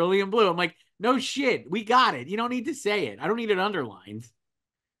her cerulean blue. I'm like, no shit. We got it. You don't need to say it. I don't need it underlined.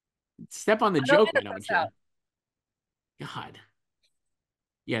 Step on the I don't joke, need why to press don't you? out. God.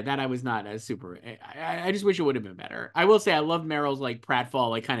 Yeah, that I was not as super. I just wish it would have been better. I will say I loved Meryl's like pratfall,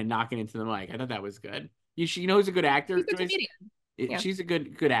 like kind of knocking into the mic. I thought that was good. You know who's a good actor, She's a Joyce? comedian. Yeah. She's a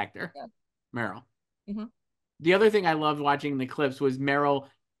good actor. Yeah. Meryl. Hmm. The other thing I loved watching the clips was Meryl.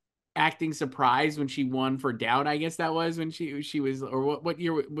 acting surprise when she won for Doubt. I guess that was when she was, or what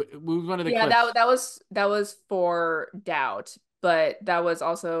year? What was one of the Yeah, clips? that was for Doubt, but that was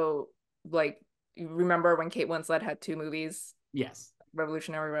also like you remember when Kate Winslet had two movies, Yes,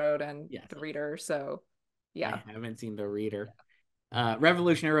 Revolutionary Road and yes. The Reader. So I yeah. haven't seen The Reader.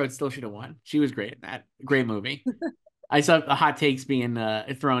 Revolutionary Road still should have won. She was great in that. Great movie. I saw the hot takes being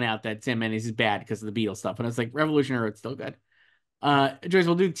thrown out that Sam Mendes is bad because of the Beatles stuff, and I was like, Revolutionary Road's still good. Joyce,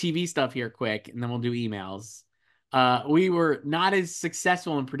 we'll do TV stuff here quick, and then we'll do emails. We were not as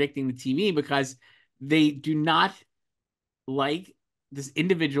successful in predicting the TV because they do not like this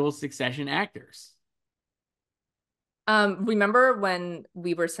individual succession actors. Remember when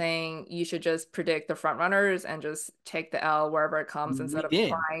we were saying you should just predict the front runners and just take the L wherever it comes We instead of did.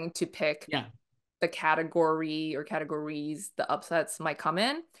 trying to pick Yeah. the category or categories the upsets might come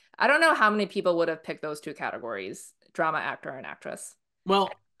in? I don't know how many people would have picked those two categories, drama actor and actress. Well,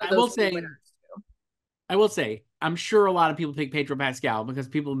 Those three winners too. I will say, I'm sure a lot of people pick Pedro Pascal because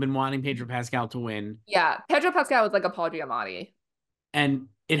people have been wanting Pedro Pascal to win, Yeah, Pedro Pascal was like a Paul Giamatti. and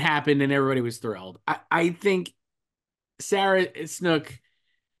it happened, and everybody was thrilled. I think Sarah Snook,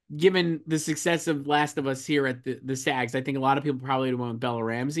 given the success of Last of Us here at the SAGs, I think a lot of people probably would want Bella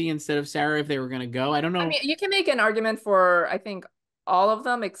Ramsey instead of Sarah if they were going to go. I don't I know. mean, you can make an argument for, I think, all of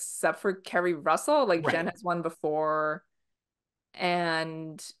them except for Kerry Russell. Like Jen Right. has won before.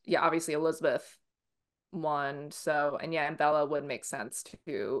 And yeah, obviously Elizabeth won. So, and yeah, and Bella would make sense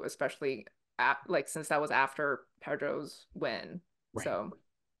too, especially like since that was after Pedro's win. Right. So,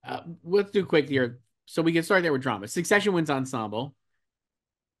 Let's do quick here. So we can start there with drama. Succession wins ensemble.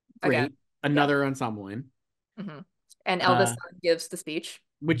 again, Great. yeah. Another ensemble win. Hmm. And eldest Uh, son gives the speech.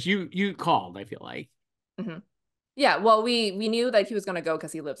 which you called, I feel like. Hmm. Yeah, well, we knew that he was going to go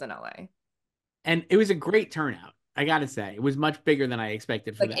because he lives in LA. And it was a great turnout. I gotta say, it was much bigger than I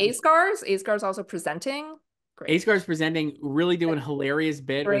expected for Like them. A Scars also presenting. Great. Ace Guard's presenting, really doing Like, a hilarious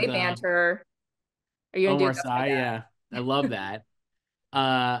bit with great banter. Are you gonna do Omar just my Sy. Yeah, I love that.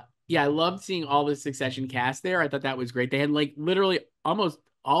 Yeah, I loved seeing all the Succession cast there. I thought that was great. They had like literally almost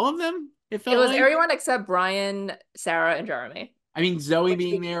all of them. It It felt was like. everyone except Brian, Sarah, and Jeremy. I mean, Zoe Which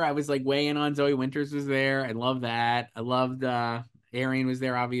being there, I was like weighing on Zoe Winters was there. I love that. I loved Arian was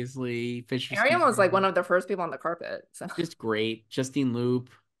there, obviously. Fisher Ariane was like one Stevens, of the first people on the carpet. So just great. Justine Loop,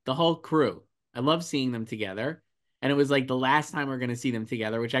 the whole crew. I love seeing them together. And it was like the last time we're gonna see them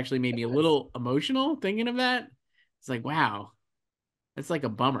together, which actually made me a yes. little emotional thinking of that. It's like, wow, that's like a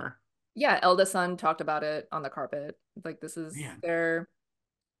bummer. Yeah, eldest son talked about it on the carpet. Like this is Man. their,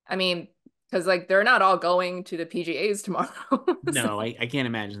 I mean, because like they're not all going to the PGAs tomorrow. So No, I can't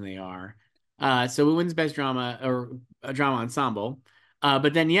imagine they are. So it wins best drama or a drama ensemble.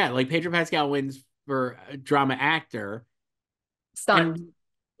 But then yeah, like Pedro Pascal wins for a drama actor. stunned. And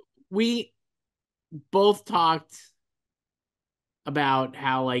we both talked about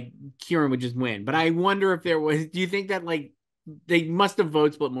how like Kieran would just win. But I wonder if there was, do you think that like they must have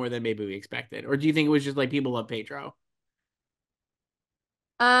vote split more than maybe we expected? Or do you think it was just like people love Pedro?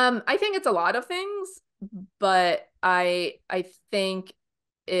 I think it's a lot of things, but I think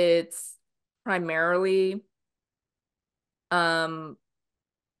it's primarily um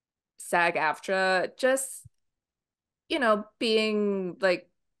SAG-AFTRA just, being like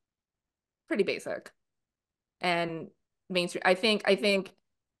pretty basic and mainstream. I think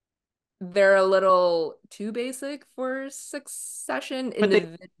they're a little too basic for Succession But they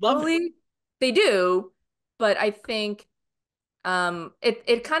love it. individually. They do, but I think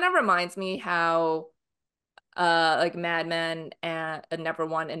it kind of reminds me how like Mad Men and it never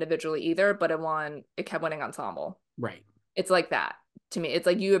won individually either, but it kept winning ensemble. Right. It's like that to me. It's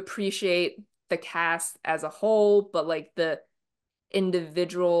like you appreciate the cast as a whole, but like the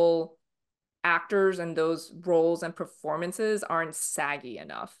individual actors and those roles and performances aren't saggy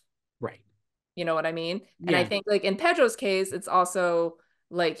enough. Right. You know what I mean? And I Yeah. think like in Pedro's case, it's also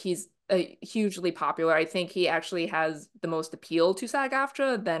like he's hugely popular. I think he actually has the most appeal to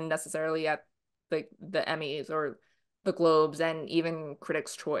SAG-AFTRA than necessarily at like the Emmys or the Globes and even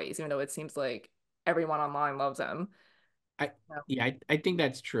Critics' Choice, even though it seems like everyone online loves him. I So, yeah, I think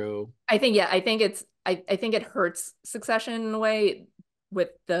that's true. I think yeah, I think it hurts Succession in a way with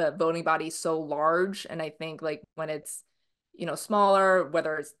the voting body so large. And I think like when it's, smaller,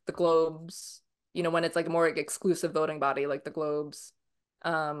 whether it's the Globes, when it's like a more exclusive voting body like the Globes,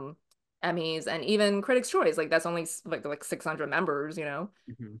 um, Emmys, and even Critics' Choice, like that's only like 600 members,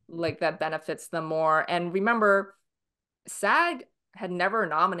 Mhm. like that benefits them more. And remember, SAG had never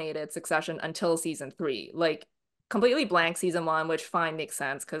nominated Succession until season three. Like completely blank season one, which fine makes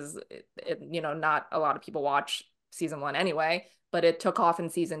sense because not a lot of people watch season one anyway, but it took off in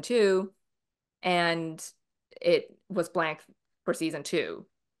season two and it was blank for season two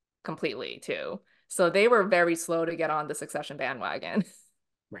completely too. So they were very slow to get on the Succession bandwagon.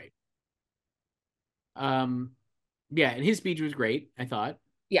 Right. Um, yeah, and his speech was great, I thought.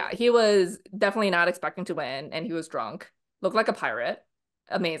 Yeah, he was definitely not expecting to win and he was drunk. Looked like a pirate.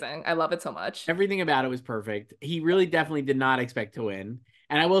 Amazing. I love it so much. Everything about it was perfect. He really definitely did not expect to win.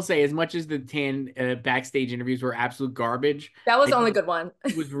 And I will say, as much as the Tan backstage interviews were absolute garbage, That was I the only think good one.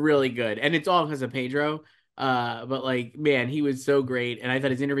 it was really good. And it's all because of Pedro. But like, man, he was so great. And I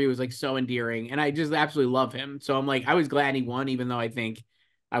thought his interview was like so endearing. And I just absolutely love him. So I'm like, I was glad he won, even though I think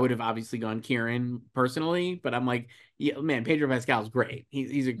I would have obviously gone Kieran personally. But I'm like, yeah, man, Pedro Pascal's great.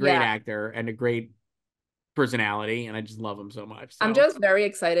 He's a great Yeah, actor and a great personality. And I just love him so much. I'm So just very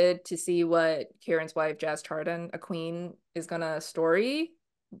excited to see what Kieran's wife, Jazz Chardon, a queen, is gonna story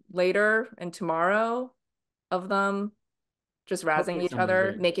later and tomorrow of them just razzing hopefully each something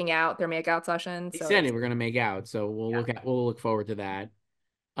other, good. making out their makeout session. They So said it it's we're gonna make out, so yeah, we'll look forward to that.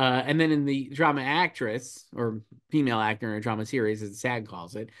 And then in the drama actress or female actor in a drama series, as SAG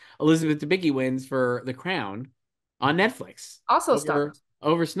calls it, Elizabeth Debicki wins for The Crown on Netflix also stunned.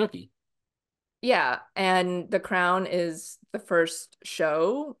 over Snooki. Yeah, and The Crown is the first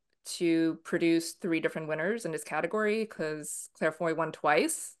show to produce three different winners in this category because Claire Foy won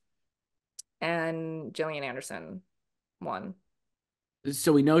twice and Gillian Anderson won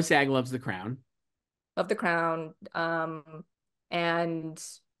So we know SAG loves The Crown of The Crown. And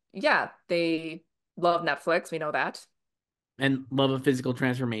yeah, they love Netflix. We know that. and love a physical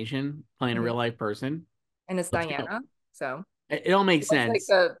transformation, playing a real Mhm. life person. And it's Let's go. Diana. So It all she makes was like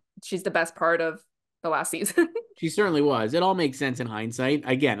sense. she's the best part of the last season. She certainly was. It all makes sense in hindsight.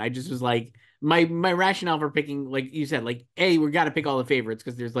 Again, I just was like my rationale for picking, like you said, like we got to pick all the favorites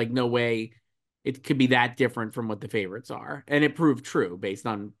because there's like no way it could be that different from what the favorites are, and it proved true based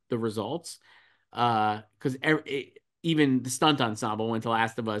on the results. Because even the stunt ensemble went to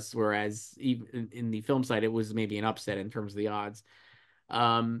Last of Us, whereas even in the film side it was maybe an upset in terms of the odds.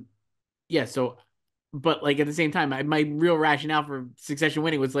 Um, yeah, so but like at the same time, my real rationale for Succession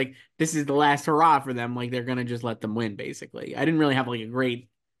winning was like this is the last hurrah for them. Like they're gonna just let them win, basically. I didn't really have like a great,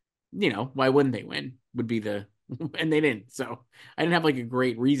 why wouldn't they win? Would be the and they didn't. So I didn't have like a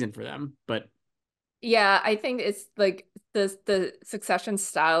great reason for them. But Yeah, I think it's like the Succession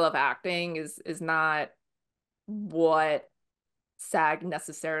style of acting is not what SAG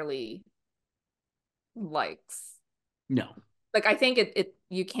necessarily likes. no, Like I think it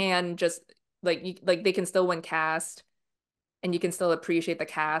you can just like they can still win cast and you can still appreciate the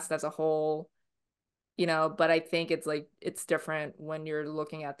cast as a whole, but I think it's like it's different when you're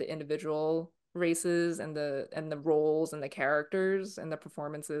looking at the individual races and the roles and the characters and the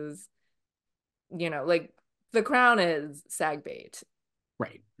performances. Like The Crown is SAG bait.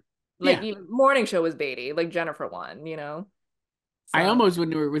 right, Like yeah. even Morning Show was baity, like Jennifer won. I So almost when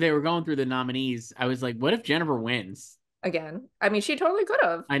they were going through the nominees, I was like, what if Jennifer wins? again, I mean, she totally could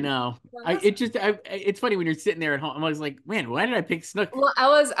have. I know. It's funny when you're sitting there at home. I was like, man, why did I pick Snook? Well, I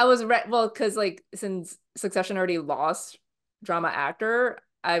was well, because like since Succession already lost drama actor,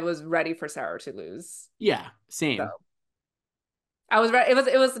 I was ready for Sarah to lose. Yeah, So same. I was ready.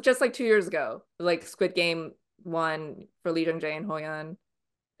 It was just like 2 years ago. Like Squid Game won for Lee Jung Jae and Hoyan,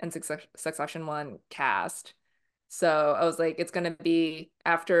 and Succession won cast. So I was like, it's gonna be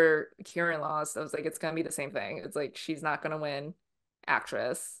after Kieran lost. I was like, it's gonna be the same thing. It's like she's not gonna win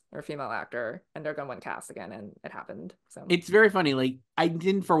actress or female actor, and they're gonna win cast again, and it happened. So It's very funny. Like I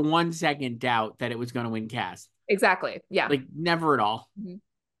didn't for 1 second doubt that it was going to win cast. exactly, yeah. Like never at all. Mhm.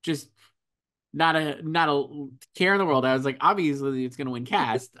 Just not a care in the world. I was like, obviously it's going to win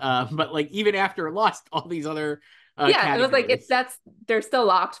cast. But like even after it lost all these other Yeah, it was like categories. they're still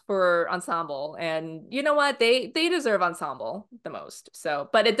locked for ensemble, and you know what? They deserve ensemble the most. So,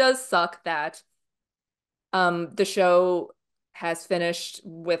 but it does suck that the show has finished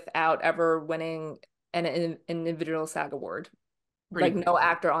without ever winning an individual SAG award. Pretty Like no crazy.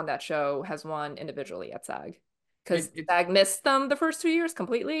 actor on that show has won individually at SAG because It's SAG missed them the first 2 years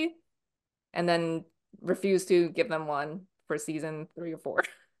completely, and then refused to give them one for season 3 or 4.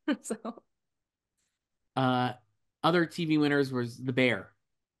 So uh other TV winners was The Bear.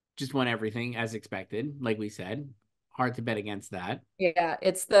 Just won everything as expected, like we said. Hard to bet against that. yeah,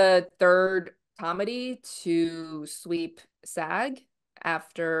 it's the third comedy to sweep SAG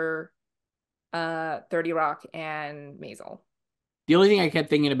after 30 Rock and Maisel. The only thing I kept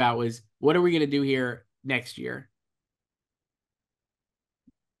thinking about was what are we going to do here next year?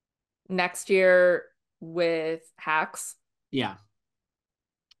 Next year with Hacks. Yeah.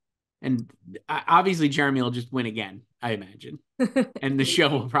 And obviously Jeremy will just win again, I imagine. And the show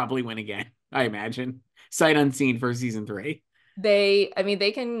will probably win again, I imagine. Sight unseen for season 3. I mean,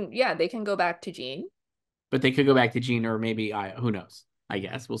 they can go back to Gene. But they could go back to Gene, or maybe I who knows. I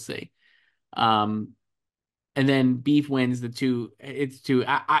guess we'll see. Um and then Beef wins the two. It's two.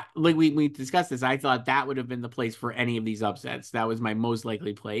 Like we discussed this. I thought that would have been the place for any of these upsets. That was my most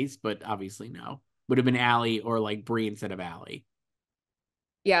likely place, but obviously no. Would have been Allie or like Brie instead of Allie.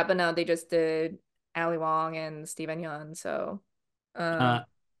 Yeah, but no, they just did Ali Wong and Steven Yeun. So, Uh, um,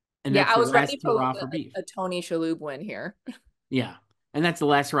 and yeah, that's I the was ready last for like hurrah for Beef. a Tony Shalhoub win here. Yeah, and that's the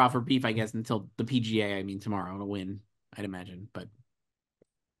last hurrah for Beef, I guess, until the PGA. I mean, tomorrow to win, I'd imagine. But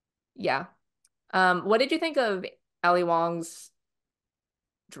Yeah. What did you think of Ali Wong's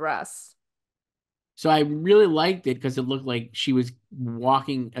dress? so I really liked it because it looked like she was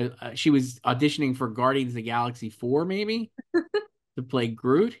walking. She was auditioning for Guardians of the Galaxy 4, maybe to play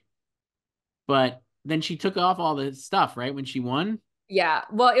Groot. But then she took off all the stuff, right, when she won. Yeah.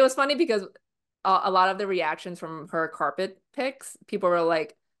 Well, it was funny because a lot of the reactions from her carpet picks, people were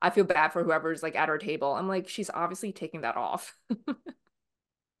like, I feel bad for whoever's like at her table. I'm like, she's obviously taking that off.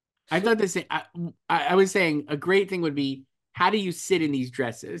 I thought the same. I was saying a great thing would be, how do you sit in these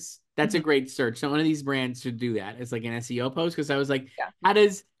dresses? That's a Mhm. great search. So one of these brands should do that. It's like an SEO post, because I was like, Yeah. how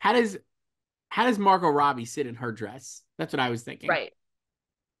does Margot Robbie sit in her dress? That's what I was thinking. Right.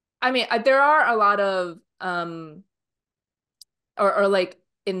 I mean, there are a lot of or like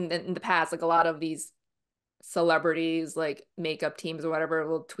in the past, like a lot of these celebrities, like makeup teams or whatever,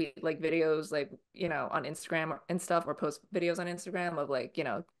 will tweet like videos, like on Instagram and stuff, or post videos on Instagram of like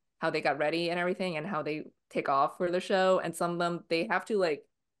how they got ready and everything, and how they take off for the show. And some of them, they have to like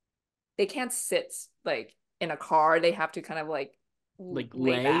they can't sit like in a car. They have to kind of like Like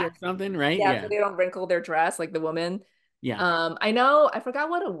lay lay or back. something, right? Yeah, so Yeah, they don't wrinkle their dress like the woman. yeah. I know I forgot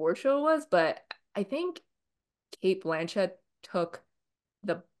what award show it was, but I think Kate Blanchett took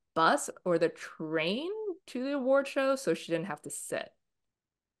the bus or the train to the award show so she didn't have to sit.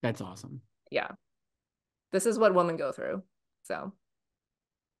 That's awesome. Yeah. This is what women go through. So,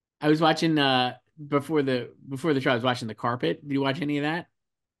 I was watching before the show. I was watching The Carpet. Did you watch any of that?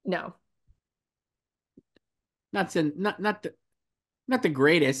 no. Not the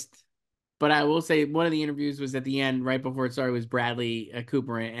greatest. But I will say one of the interviews was at the end, right before it started, was Bradley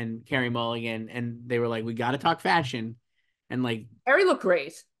Cooper and Carey Mulligan, and they were like, "We got to talk fashion," and like Harry looked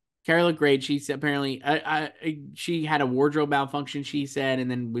great. Carey looked great. She said apparently, she had a wardrobe malfunction, she said,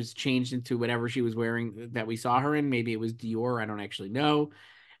 and then was changed into whatever she was wearing that we saw her in. Maybe it was Dior. I don't actually know.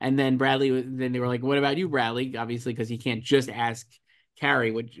 And then then they were like, "What about you, Bradley?" Obviously, because he can't just ask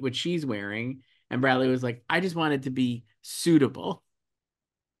Carey what she's wearing. And Bradley was like, "I just wanted to be suitable."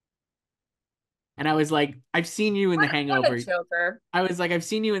 And I was like, I've seen you in The What a Hangover. joker. I was like, I've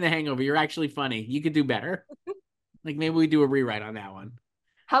seen you in The Hangover. You're actually funny. You could do better. Like maybe we do a rewrite on that one.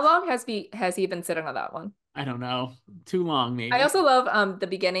 How long has he been sitting on that one? I don't know. Too long, I maybe. also love the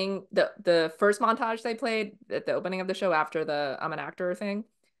beginning, the first montage they played at the opening of the show after the I'm an actor thing.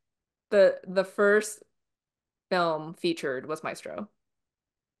 The first film featured was Maestro.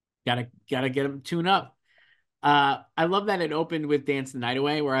 Gotta get him tune up. I love that it opened with Dance the Night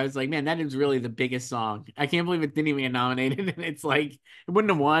Away, where I was like, man, that is really the biggest song. I can't believe it didn't even get nominated. And it's like, it wouldn't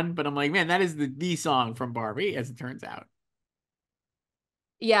have won, but I'm like, man, that is the song from Barbie, as it turns out.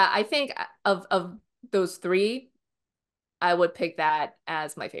 Yeah, I think of those three, I would pick that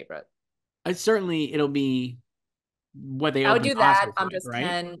as my favorite. Certainly it'll be what they I would open do the that. Oscars I'm with, just right?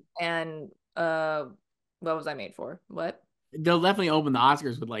 Ken and what was I made for? What? They'll definitely open the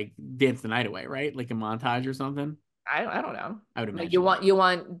Oscars with like Dance the Night Away, right? Like a montage or something. I don't know. I would Like imagine that. you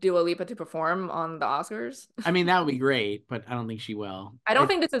want Dua Lipa to perform on the Oscars? I mean, that would be great, but I don't think she will. I don't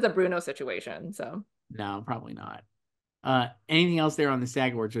think this is a Bruno situation, so. No, probably not. Anything else there on the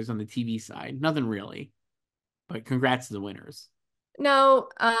SAG Awards, just on the TV side? Nothing really. But congrats to the winners. No,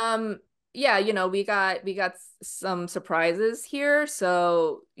 yeah, we got some surprises here.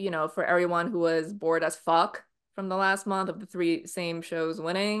 So, for everyone who was bored as fuck from the last month of the three same shows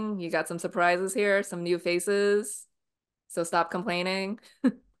winning, you got some surprises here, some new faces. So stop complaining.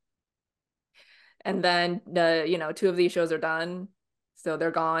 And then two of these shows are done. So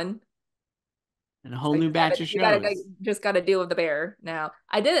they're gone. And a So whole new batch of you gotta like, shows. just gotta deal with the bear. Now,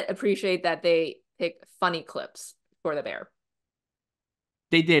 I did appreciate that they pick funny clips for the bear.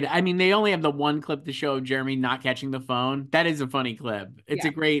 They did. I mean, they only have the one clip to show Jeremy not catching the phone. That is a funny clip. It's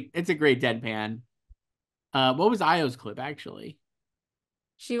Yeah. a great deadpan. What was Io's clip actually?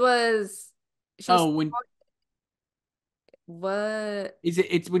 She was she was Oh, when what? is it?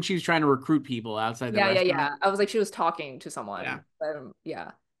 It's when she was trying to recruit people outside the Yeah, yeah, restaurant. yeah. I was like, she was talking to Yeah. someone.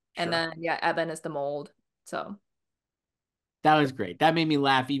 Yeah. And Sure. then yeah, Eben is the mold. So That was great. That made me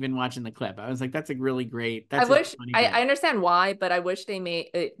laugh even watching the clip. I was like, that's a really great, I that's a wish funny I bit. understand why, but I wish they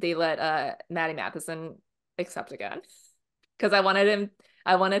let Maddie Matheson accept again. Because I wanted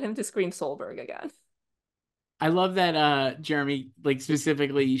him to scream Solberg again. I love that Jeremy like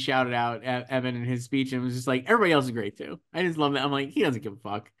specifically shouted out Evan in his speech and was just like, everybody else is great too. I just love that. I'm like, he doesn't give a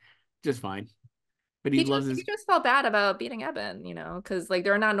fuck. Just fine. But he loves He his. just felt bad about beating Eben, you know, because like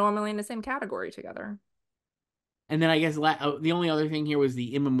they're not normally in the same category together. And then I guess the only other thing here was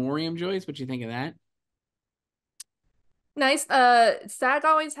the in memoriam Joyce. What you think of that? Nice. SAG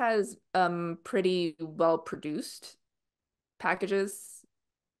always has pretty well produced packages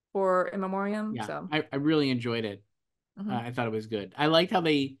for in memoriam. Yeah, So I really enjoyed it. mhm. I thought it was good. I liked how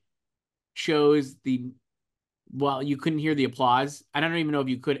they chose the well, you couldn't hear the applause. I don't even know if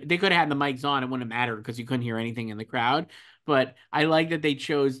you could. They could have had the mics on. It wouldn't have mattered because you couldn't hear anything in the crowd. But I like that they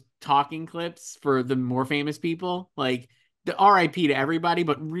chose talking clips for the more famous people, like the R.I.P. to everybody,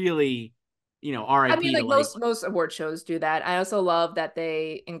 but really, I mean, R.I.P. to like like most award shows do that. I also love that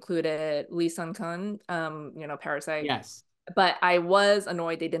they included Lee Sun Kun, Parasite. yes. But I was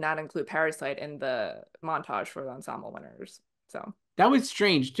annoyed they did not include Parasite in the montage for the ensemble winners. So That was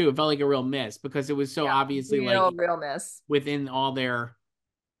strange too. It felt like a real miss because it was so yeah, obviously real, like real miss. within all their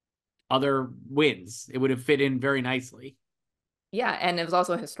other wins. It would have fit in very nicely. Yeah, and it was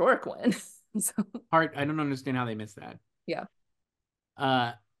also a historic win. So Hard. I don't understand how they missed that. yeah,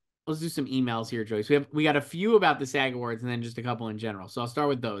 Uh, let's do some emails here, Joyce. We got a few about the SAG Awards and then just a couple in general. So I'll start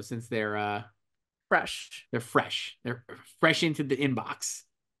with those since fresh. they're fresh. They're fresh into the inbox.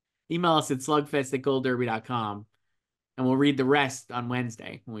 Email us at slugfest@goldderby.com and we'll read the rest on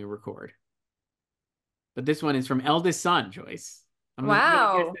Wednesday when we record. But this one is from Eldest Son, Joyce. I'm gonna guess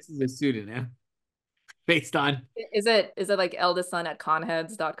Wow. this is a pseudonym based on Is it like eldest son at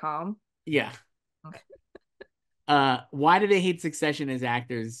conheads.com? yeah. Okay. Why do they hate Succession as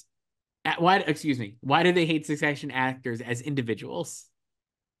actors? Why excuse me? Why do they hate Succession actors as individuals?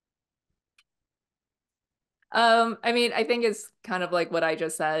 I mean, I think it's kind of like what I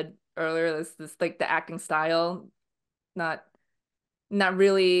just said earlier. This like the acting style, not not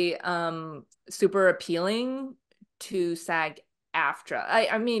really super appealing to SAG-AFTRA.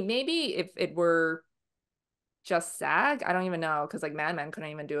 I mean, maybe if it were just SAG, I don't even know because like Mad Men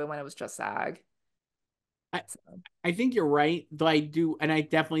couldn't even do it when it was just SAG. I So, I think you're right, though I do, and I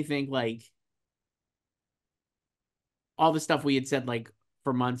definitely think like all the stuff we had said like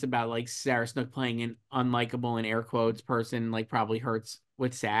for months about like Sarah Snook playing an unlikable in air quotes person like probably hurts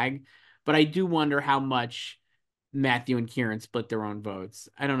with SAG, but I do wonder how much Matthew and Kieran split their own votes.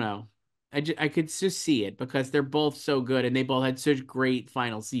 I don't know. I could just see it because they're both so good and they both had such great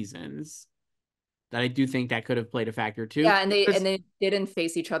final seasons that I do think that could have played a factor too. yeah, and they Because didn't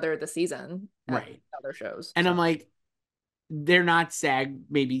face each other this season at right, other shows. and I'm So like they're not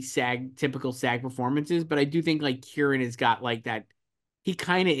maybe SAG typical SAG performances, but I do think like Kieran has got like that. He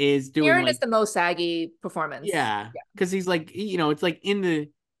kind of is doing Kieran is like the most saggy performance. yeah, Yeah. because he's like it's like in the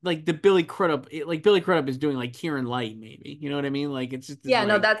like the Billy Crudup like Billy Crudup is doing like Kieran Light maybe you know what I mean like it's just this Yeah,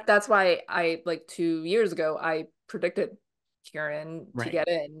 no, like that's why I like 2 years ago I predicted Kieran to right get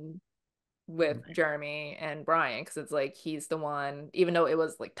in with right Jeremy and Brian because it's like he's the one, even though it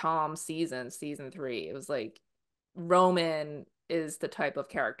was like Tom's season 3, it was like Roman is the type of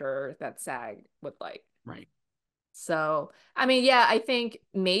character that SAG would like. right, So, I mean, yeah, I think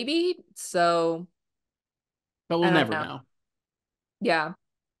maybe so. but we'll I don't never know. know Yeah,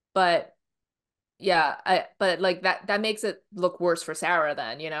 but yeah, but like that makes it look worse for Sarah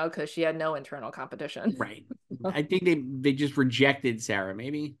then, because she had no internal competition. right. I think they just rejected Sarah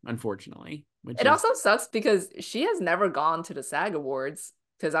maybe unfortunately which It is also sucks because she has never gone to the SAG Awards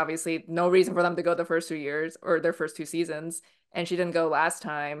because obviously no reason for them to go the first 2 years or their first 2 seasons. And she didn't go last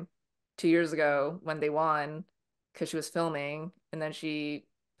time 2 years ago when they won because she was filming. And then she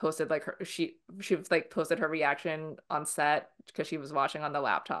posted like she was like posted her reaction on set because she was watching on the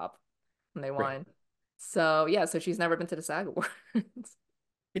laptop when they right. won. So yeah, so she's never been to the SAG Awards.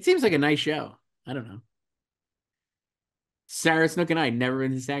 It seems like a nice show. I don't know. Sarah Snook and I never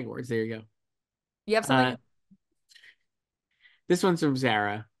been to SAG Awards. There you go. You have Uh, something? this one's from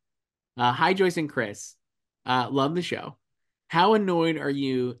Sarah. Hi, Joyce and Chris. Love the show. How annoyed are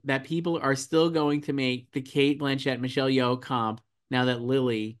you that people are still going to make the Kate Blanchett Michelle Yeoh comp now that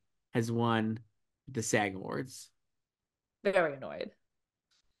Lily has won the SAG Awards? Very annoyed.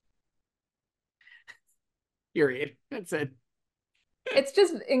 Period. That's it. It's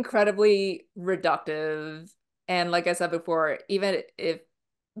just incredibly reductive. And like I said before, even if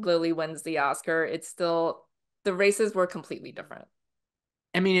Lily wins the Oscar, it's still the races were completely different.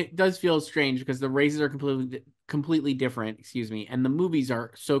 I mean, it does feel strange because the races are completely different, excuse me, and the movies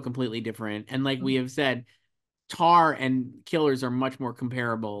are so completely different. And like we have said, Tar and Killers are much more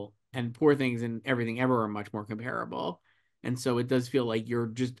comparable, and Poor Things and Everything Ever are much more comparable. And so it does feel like you're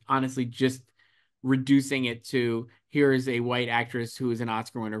just honestly just reducing it to here is a white actress who is an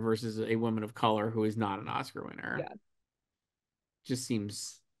Oscar winner versus a woman of color who is not an Oscar winner. Yeah. Just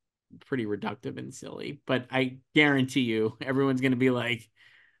seems pretty reductive and silly. But I guarantee you, everyone's going to be like,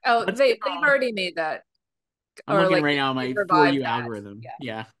 Oh, let's they've already made that, I'm or looking like right now on they my For revived You that. algorithm. Yeah.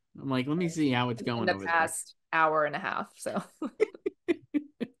 Yeah. I'm like, let me see how it's In going the over there. past hour and a half. So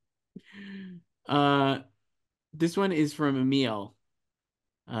Uh, this one is from Emil,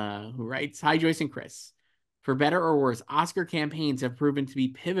 who writes, Hi, Joyce and Chris. For better or worse, Oscar campaigns have proven to be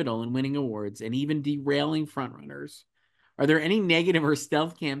pivotal in winning awards and even derailing frontrunners. Are there any negative or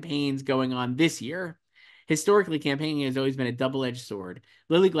stealth campaigns going on this year? Historically, campaigning has always been a double-edged sword.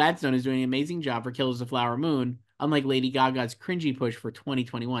 Lily Gladstone is doing an amazing job for Killers of the Flower Moon, unlike Lady Gaga's cringy push for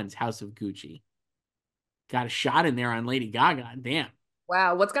 2021's House of Gucci. Got a shot in there on Lady Gaga. Damn.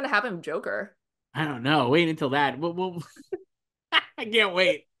 wow, what's gonna happen with Joker? I don't know. Wait until that. I can't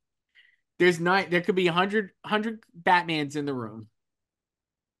wait. There's not. There could be 100 Batmans in the room,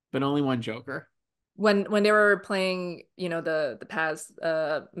 but only one Joker. When they were playing, the past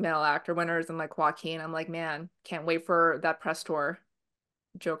male actor winners and like Joaquin, I'm like, man, can't wait for that press tour.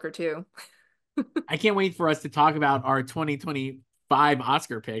 Joker too. I can't wait for us to talk about our 2025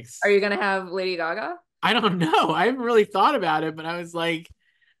 Oscar Are picks. you gonna have Lady Gaga? I don't know. I haven't really thought about it, but I was like,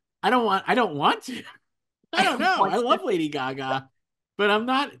 I don't want to. I I don't don't know. want I to. love Lady Gaga, but I'm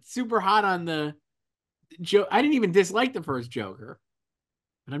not super hot on the Joe. I didn't even dislike the first Joker,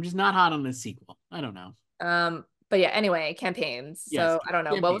 but I'm just not hot on the sequel. I don't know. But yeah, anyway, campaigns. Yes, So I don't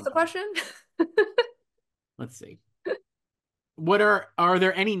know. What was campaign the time. question? Let's see. Are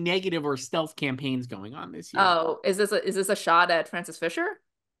there any negative or stealth campaigns going on this year? Oh, is this a shot at Frances Fisher?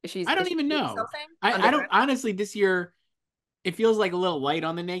 Is she I is don't she even doing know. something I don't underground? honestly this year it feels like a little light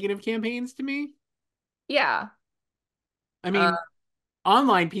on the negative campaigns to me. Yeah. I Uh, mean,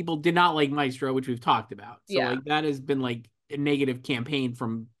 online people did not like Maestro, which we've talked about. So yeah. like that has been like a negative campaign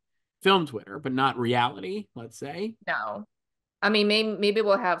from film Twitter, but not reality, let's say. No. I mean, maybe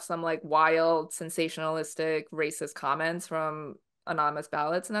we'll have some like wild, sensationalistic, racist comments from anonymous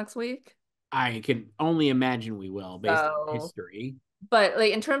ballots next week. I can only imagine we will based on So, history. but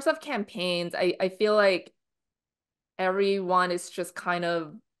like in terms of campaigns, I feel like everyone is just kind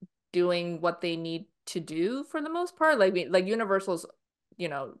of doing what they need to do for the most part. Like Universal's,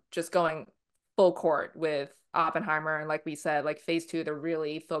 just going full court with Oppenheimer, and like we said, like phase two, they're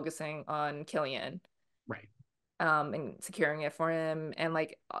really focusing on Killian, Right. and securing it for him, and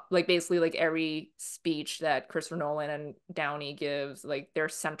like basically like every speech that Christopher Nolan and Downey gives, like they're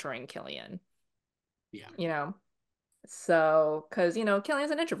centering Killian, Yeah. you know. So, because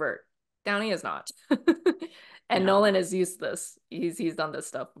Killian's an introvert, Downey is not. And No. Nolan is used to this. He's done this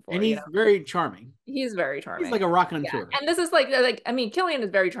stuff And before. he's very charming. He's very He's like charming. a Yeah. raconteur. And this is like I mean, Killian is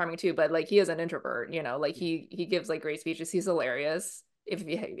very charming too, but like he is an introvert, like he gives like great speeches. He's hilarious.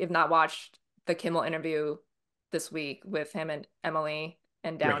 If not watched the Kimmel interview this week with him and Emily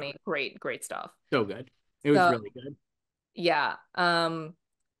and Great. Downey, great stuff. So good. It was So really good. yeah.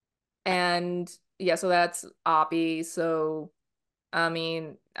 And yeah, so that's Oppie. So I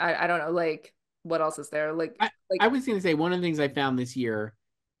mean, I don't know, like what else is there? Like I, like I was going to say one of the things I found this year,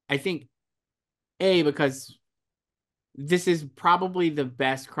 I think, because this is probably the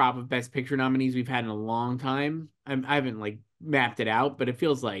best crop of Best Picture nominees we've had in a long time. I haven't like mapped it out, but it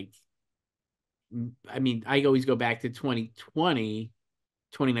feels like, I mean, I always go back to 2020,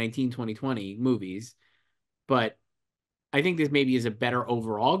 2019, 2020 movies, but I think this maybe is a better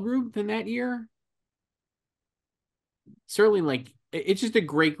overall group than that year. Certainly, like, it's just a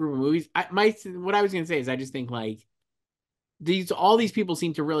great group of movies. What I was going to say is I just think like, all these people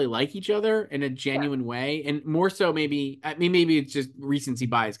seem to really like each other in a yeah. genuine way, and more so maybe, I mean, maybe it's just recency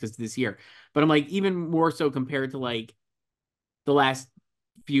bias because this year, but I'm like even more so compared to like the last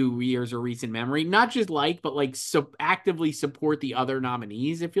few years or recent memory, not just like but like so actively support the other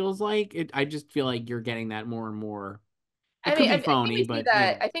nominees. It feels like it. I just feel like you're getting that more and more. It I could mean, be I think phony, we see but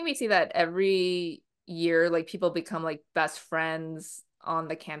that. maybe. I think we see that every year. Like people become like best friends on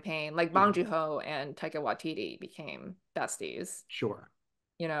the campaign. Like Bong Mhm. Joon-ho and Taika Waititi became besties. Sure.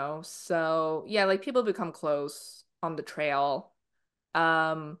 So yeah, like people become close on the trail.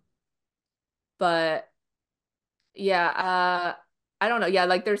 Um, but yeah, I don't know. Yeah,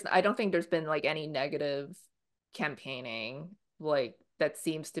 like I don't think there's been like any negative campaigning like that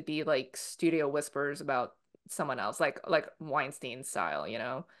seems to be like studio whispers about someone else, like Weinstein style, you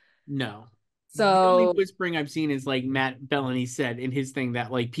know. No. The only So whispering I've seen is like Matt Bellany said in his thing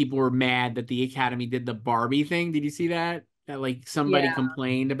that like people were mad that the Academy did the Barbie thing. Did you see that? That like somebody yeah,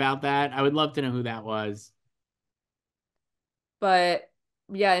 complained about that. I would love to know who that was. but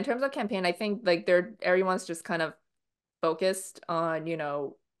yeah, in terms of campaign, I think like they're everyone's just kind of focused on, you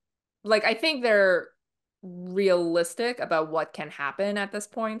know, like I think they're realistic about what can happen at this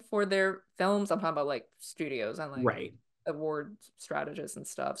point for their films. I'm talking about like studios and like Right. award strategists and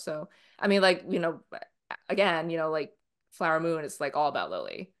stuff. So I mean, like, you know, again, you know, like Flower Moon is like all about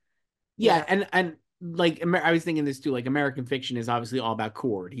Lily, you Yeah, know. and like I was thinking this too. Like American Fiction is obviously all about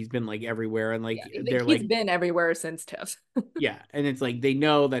Cord. He's been like everywhere, and Yeah, like like they're he's like been everywhere since TIFF. yeah, and it's like they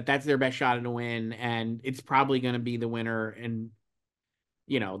know that that's their best shot at a win, and it's probably going to be the winner, and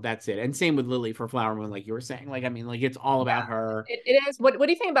that's it. And same with Lily for Flower Moon, like you were saying. Like I mean, like it's all Yeah, about her. it is. What do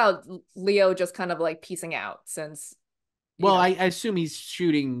you think about Leo just kind of like piecing out since, you Well, know, I assume he's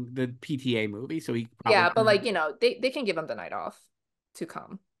shooting the PTA movie, so he probably yeah, but like, you know, they can give him the night off to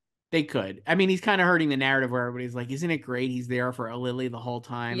come. they could. I mean, he's kind of hurting the narrative where everybody's like, "Isn't it great? He's there for a Lily the whole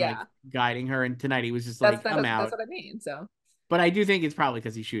time, like Yeah, guiding her." And tonight he was just like, "I'm that's out." what I mean. So, But I do think it's probably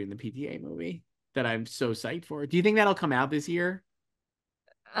because he's shooting the PTA movie that I'm so psyched for. Do you think that'll come out this year?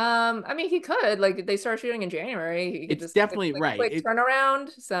 I mean, he could like they start shooting in January. He could It's just it's definitely like a right. quick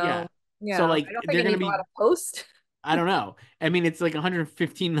turnaround. Yeah. So, So yeah, I like don't think they're it gonna needs a be lot of post. I don't know. I mean, it's like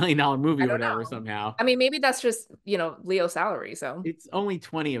 $115 million movie I or don't whatever know. somehow. I mean, maybe that's just, you know, Leo's salary. So, It's only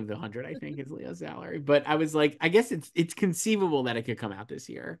 20 of the 100, I think, is Leo's salary. But I was like, I guess it's conceivable that it could come out this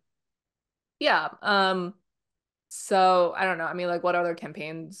year. yeah. So I don't know. I mean, like, what other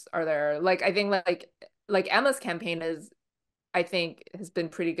campaigns are there? Like, I think like Emma's campaign is, I think, has been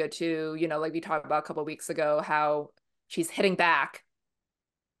pretty good too. You know, like we talked about a couple of weeks ago, how she's hitting back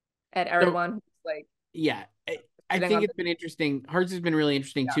at So everyone who's like yeah, I sitting think on it's the been interesting. Hers has been really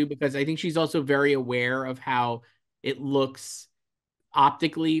interesting yeah. too, because I think she's also very aware of how it looks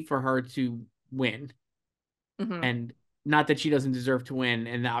optically for her to win. Hmm. And not that she doesn't deserve to win,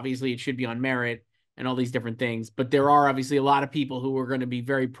 and obviously it should be on merit and all these different things, but there are obviously a lot of people who are going to be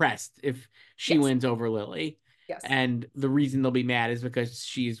very pressed if she Yes. wins over Lily. Yes. And the reason they'll be mad is because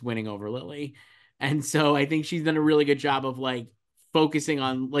she's winning over Lily. And so I think she's done a really good job of like focusing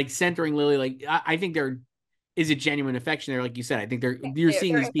on like centering Lily. Like I think there is a genuine affection there, like you said. I think you're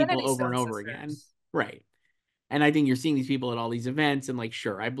seeing They're these people Infinity over and Stone over again. sisters. Right. And I think you're seeing these people at all these events, and like,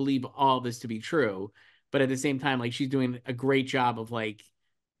 sure, I believe all this to be true. But at the same time, like she's doing a great job of like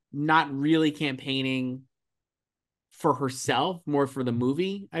not really campaigning for herself, more for the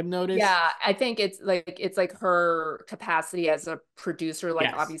movie, I've noticed. Yeah, I think it's like her capacity as a producer, like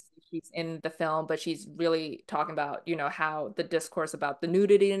Yes. obviously she's in the film, but she's really talking about, you know, how the discourse about the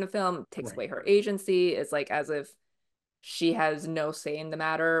nudity in the film takes Right. away her agency. It's like as if she has no say in the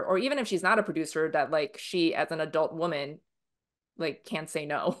matter, or even if she's not a producer, that like she as an adult woman like can't say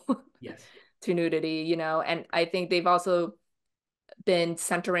no Yes. to nudity, you know. And I think they've also been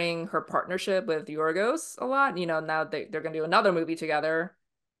centering her partnership with Yorgos a lot. You know, now they're gonna do another movie together,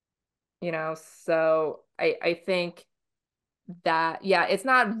 you know. So I think that yeah, it's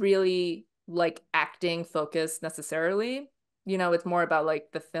not really like acting focused necessarily. You know, it's more about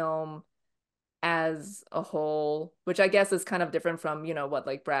like the film as a whole, which I guess is kind of different from, you know, what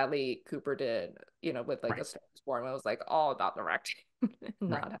like Bradley Cooper did, you know, with like Right. A Star is Born, when it was like all about directing,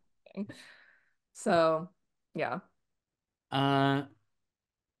 Right. not acting. So yeah. Uh,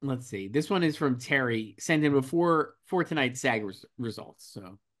 let's see. This one is from Terry, sent in before for tonight's SAG results,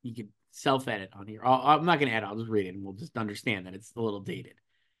 so you can self edit on here. I'm not going to edit. I'll just read it, and we'll just understand that it's a little dated.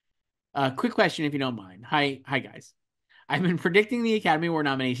 Quick question, if you don't mind. Hi guys. I've been predicting the Academy Award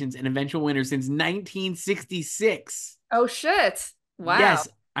nominations and eventual winners since 1966. Oh shit. Wow. Yes,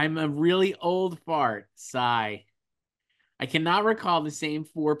 I'm a really old fart. Sigh. I cannot recall the same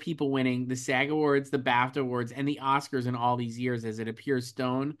four people winning the SAG Awards, the BAFTA Awards, and the Oscars in all these years, as it appears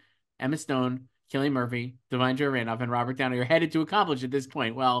Emma Stone, Cillian Murphy, Divine Joy Randolph, and Robert Downey are headed to accomplish at this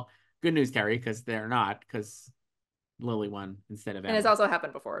point. Well, good news, Terry, because they're not, because Lily won instead of And it's Emma. also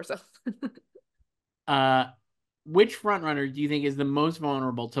happened before, so Uh, which frontrunner do you think is the most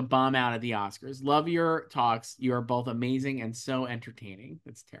vulnerable to bomb out at the Oscars? Love your talks. You are both amazing and so entertaining.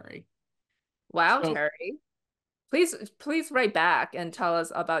 That's Terry. wow, So Terry. Please write back and tell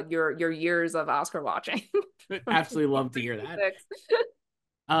us about your years of Oscar watching from absolutely love to hear that. 1966.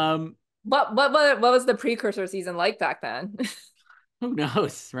 Um, What was the precursor season like back then? who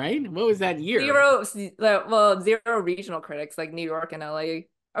knows, right? What was that year? Zero, well, zero regional critics like New York and LA.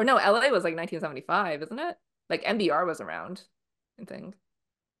 Or no, LA was like 1975, isn't it? Like NBR was around, I think.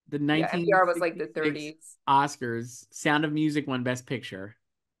 The Yeah, NPR was like the 1966 '30s. Oscars, Sound of Music won Best Picture.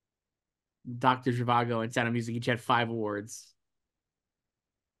 Dr. Zhivago and Sound of Music each had 5 awards.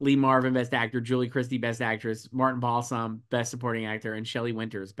 Lee Marvin, Best Actor. Julie Christie, Best Actress. Martin Balsam, Best Supporting Actor. And Shelley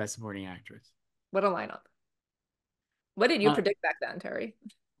Winters, Best Supporting Actress. What a lineup. What did you Uh, predict back then, Terry?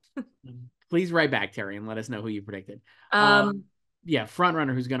 please write back, Terry, and let us know who you predicted. Um, Yeah,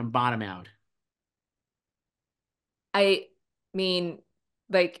 frontrunner who's going to bottom out. I mean,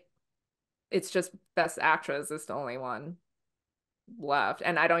 like, it's just Best Actress is the only one left.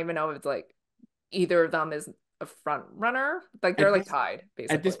 And I don't even know if it's like either of them is a front runner. Like they're At like this tied, at this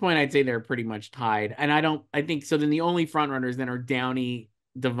basically. point, I'd say they're pretty much tied. And I think so. Then the only frontrunners then are Downey,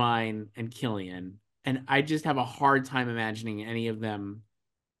 Devine, and Killian. And I just have a hard time imagining any of them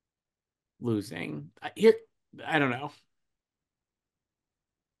losing. I don't know.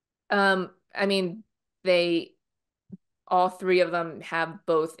 I mean, they all three of them have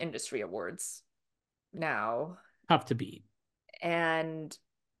both industry awards now. Tough to beat. And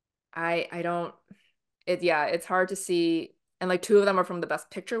I don't yeah, it's hard to see. And like two of them are from the Best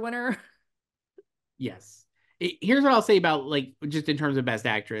Picture winner. Yes. Here's what I'll say about like just in terms of Best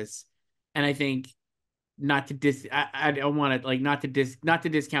Actress, and I think not to I don't want to like not to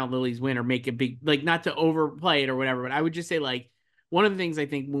discount Lily's win or make it big like not to overplay it or whatever, but I would just say like one of the things I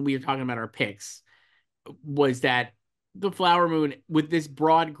think when we were talking about our picks was that the Flower Moon with this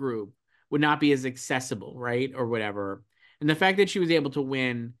broad group would not be as accessible, right? Or whatever. And the fact that she was able to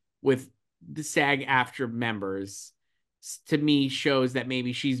win with the SAG-AFTRA members to me shows that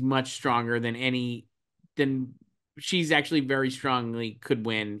maybe she's much stronger than she's actually very strongly could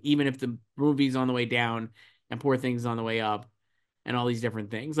win, even if the movie's on the way down and Poor Things on the way up and all these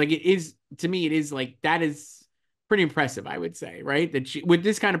different things. Like it is to me, it is like that is pretty impressive, I would say, right? That she with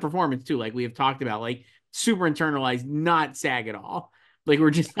this kind of performance too, like we have talked about, like super internalized, not SAG at all. Like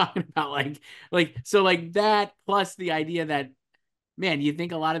we're just talking about like so like that plus the idea that man, you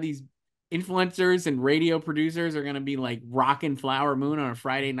think a lot of these influencers and radio producers are gonna be like rocking Flower Moon on a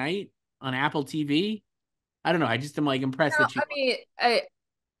Friday night on Apple TV? I don't know. I just am like impressed No, that she I mean,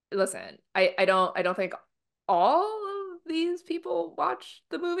 listen, I don't think all of these people watch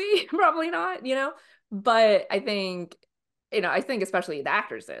the movie. Probably not, you know. But I think, I think especially the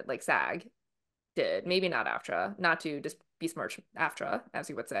actors did, like SAG did. Maybe not AFTRA, not to just besmirch AFTRA, as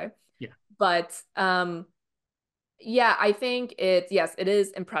you would say. yeah. But yeah, I think yes, it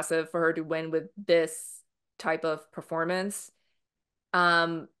is impressive for her to win with this type of performance.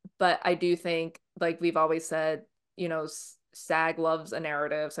 Um, but I do think, like we've always said, SAG loves a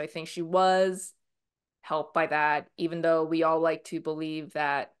narrative. So I think she was helped by that, even though we all like to believe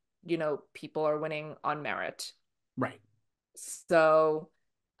that, people are winning on merit. Right. So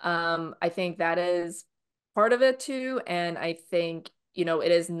I think that is part of it too. And I think,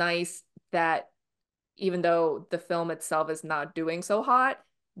 it is nice that even though the film itself is not doing so hot,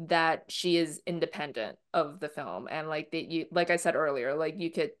 that she is independent of the film. And like like I said earlier, like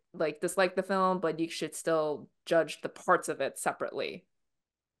you could like dislike the film, but you should still judge the parts of it separately,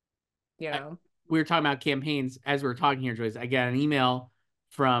 you I, know? we were talking about campaigns as we were talking here, Joyce. I got an email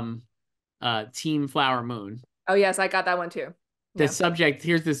from Team Flower Moon. Oh yes, I got that one too. The Yeah. subject,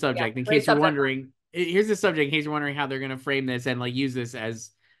 here's the Yeah. subject, in Great case you're subject. wondering. Here's the subject, in case you're wondering how they're gonna frame this and like use this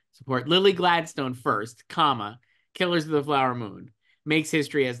as support. Lily Gladstone first, comma, Killers of the Flower Moon. Makes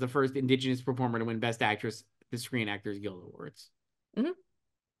history as the first Indigenous performer to win Best Actress at the Screen Actors Guild Awards. Hmm.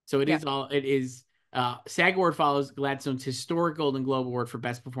 So Yeah. it is SAG Award follows Gladstone's historic Golden Globe Award for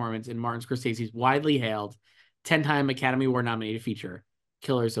Best Performance in Martin Scorsese's widely hailed 10-time Academy Award nominated feature,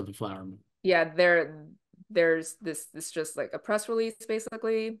 Killers of the Flower Moon. Yeah, there's this just like a press release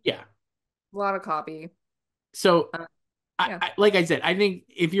basically. Yeah. A lot of copy. So Uh, yeah. like I said, I think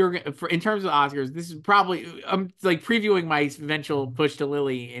if you're in terms of Oscars, this is probably I'm like previewing my eventual push to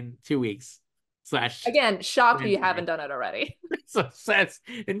Lily in 2 weeks slash Again, shocked we Wednesday. haven't done it already. So that's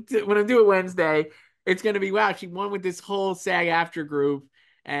and when I do it Wednesday, it's gonna be wow. She won with this whole SAG-AFTRA group,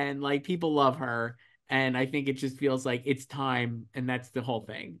 and like people love her, and I think it just feels like it's time, and that's the whole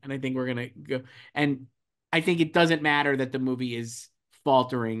thing. And I think we're gonna go, and I think it doesn't matter that the movie is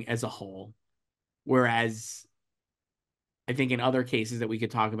faltering as a whole, whereas I think in other cases that we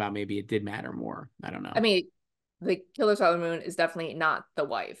could talk about, maybe it did matter more. I don't I know. mean, the Killers of the Moon is definitely not The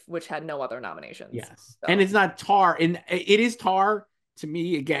Wife, which had no other nominations. Yes. And So it's not Tar. And it is Tar to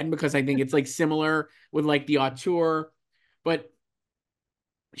me again, because I think it's like similar with like the auteur, but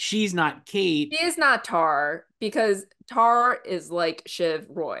she's not Kate. she is not Tar because Tar is like Shiv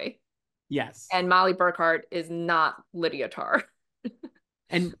Roy, Yes. and Molly Burkhart is not Lydia Tar.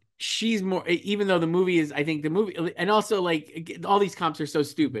 And she's more, even though the movie is, I think the movie, and also like all these comps are so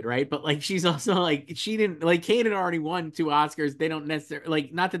stupid, right? But like she's also like, she didn't, like Kate had already won 2 Oscars. They don't necessarily,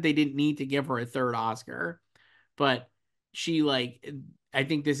 like, not that they didn't need to give her a third Oscar, but she like, I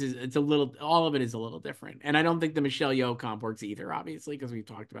think this is, it's a little, all of it is a little different. And I don't think the Michelle Yeoh comp works either, obviously, because we've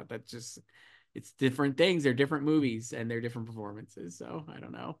talked about that. Just, it's different things. They're different movies and they're different performances. So I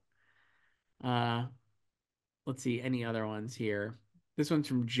don't know. Uh, let's see any other ones here. This one's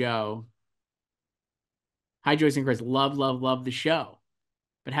from Joe. Hi, Joyce and Chris. Love, love, love the show.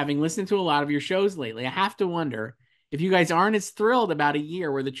 But having listened to a lot of your shows lately, I have to wonder if you guys aren't as thrilled about a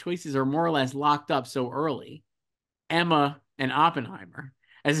year where the choices are more or less locked up so early. Emma and Oppenheimer,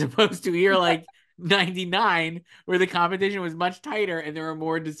 as opposed to a year like 99, where the competition was much tighter and there were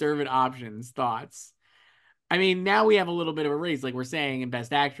more deserved options. Thoughts? I mean, now we have a little bit of a race, like we're saying, in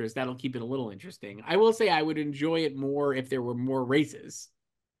Best Actress. That'll keep it a little interesting. I will say I would enjoy it more if there were more races.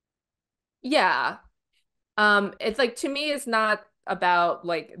 Yeah. It's like to me, it's not about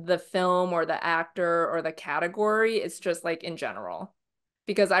like the film or the actor or the category. It's just like in general.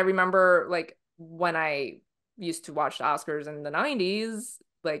 Because I remember like when I used to watch the Oscars in the 90s,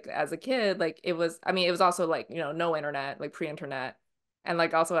 like as a kid, like it was, I mean, it was also like, no internet, like pre-internet. And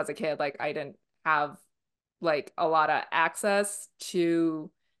like also as a kid, like I didn't have like a lot of access to,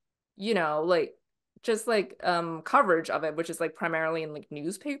 like just like coverage of it, which is like primarily in like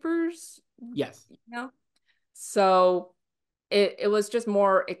newspapers, Yes. you know? So it was just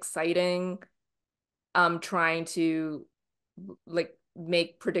more exciting trying to like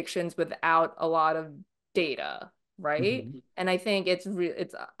make predictions without a lot of data, right? Mm-hmm. And I think it's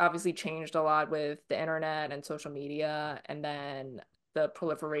obviously changed a lot with the internet and social media and then the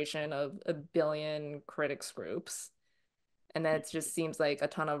proliferation of a billion critics groups. And then it just seems like a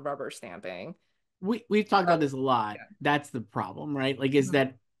ton of rubber stamping. We've talked about Um, this a lot. yeah. That's the problem, right? Like, is Mhm.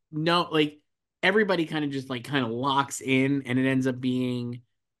 that no, like everybody kind of just like kind of locks in, and it ends up being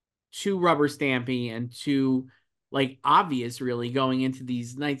too rubber stampy and too like obvious, really, going into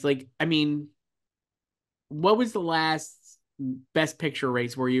these nights. Like, I mean, what was the last Best Picture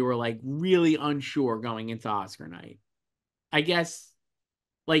race where you were like really unsure going into Oscar night? I guess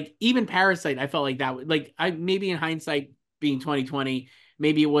like even Parasite, I felt like that was like, I maybe in hindsight, being 2020,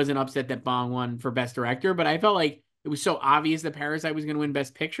 maybe it was an upset that Bong won for Best Director, but I felt like it was so obvious that Parasite was going to win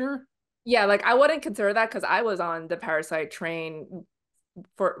Best Picture. Yeah, like I wouldn't consider that because I was on the Parasite train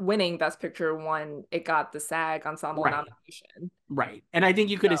for winning Best Picture when it got the SAG Ensemble Right. nomination. Right. And I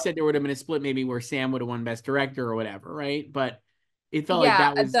think you could have So said there would have been a split maybe where Sam would have won Best Director or whatever, right? But it felt like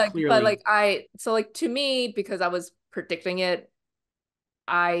yeah, that was but clearly like so like to me, because I was predicting it,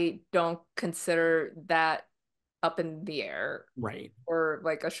 I don't consider that up in the air right. or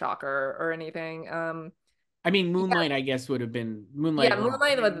like a shocker or anything. I mean, Yeah, Moonlight, I guess, would have been yeah, Moonlight. Oh,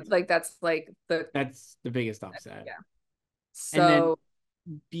 Moonlight was like that's like the that's the biggest upset. yeah. And then So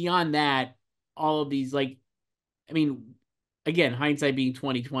beyond that, all of these, like, I mean, again, hindsight being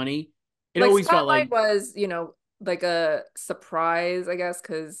 2020, it like always felt Spotlight like was, like a surprise, I guess,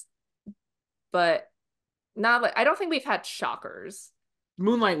 but not like I don't think we've had shockers.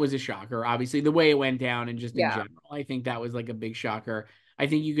 Moonlight was a shocker, obviously, the way it went down and just in Yeah. general. I think that was like a big shocker. I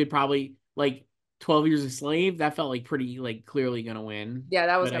think you could probably like 12 Years a Slave, that felt like pretty like clearly gonna win. Yeah,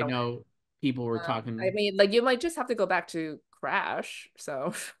 that was But I gonna know people were I talking, mean, like you might just have to go back to Crash.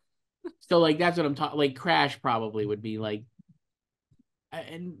 So so like that's what I'm talking, like Crash probably would be like,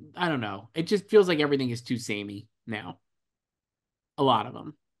 and I don't know. It just feels like everything is too samey now. A lot of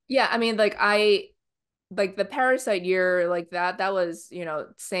them. yeah, I mean, like I like the Parasite year, like that was,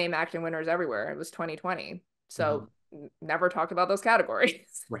 same acting winners everywhere. It was 2020. Mhm. So never talked about those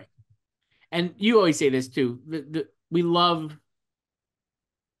categories. Right. And you always say this too. We love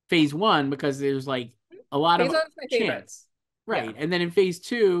phase one because there's like a lot of Phase one's my favorite. chance. Yeah. Right. And then in phase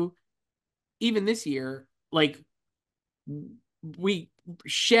two, even this year, like we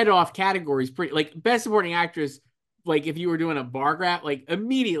shed off categories pretty like best supporting actress. Like if you were doing a bar graph, like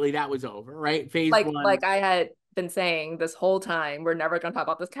immediately that was over, right? Phase Like one. I had been saying this whole time, we're never gonna talk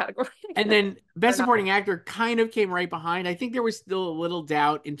about this category And again. then We're best not. supporting actor kind of came right behind. I think there was still a little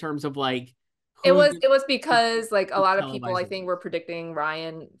doubt in terms of like It who's was it was because like a the lot of people televised I think were awards. predicting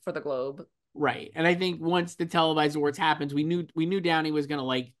Ryan for the Globe. Right. And I think once the televised awards happens, we knew Downey was gonna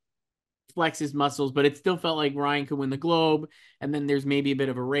like flex his muscles, but it still felt like Ryan could win the Globe. And then there's maybe a bit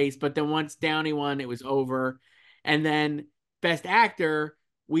of a race. But then once Downey won, it was over. And then Best Actor,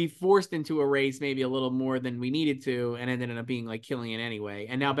 we forced into a race maybe a little more than we needed to, and it ended up being like killing it anyway.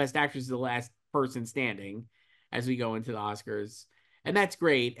 And now Best Actress is the last person standing as we go into the Oscars. And that's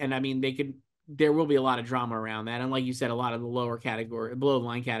great. And I mean, there will be a lot of drama around that. And like you said, a lot of the below the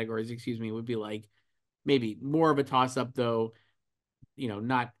line categories, excuse me, would be like maybe more of a toss up, though,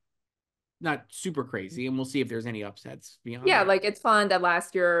 not super crazy. And we'll see if there's any upsets beyond Yeah, that. like it's fun that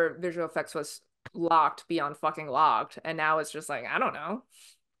last year visual effects was locked beyond fucking locked, and now it's just like I don't know.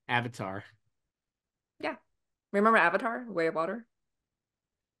 Avatar. Yeah, remember Avatar, Way of Water?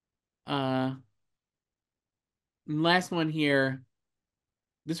 Uh, Last one here.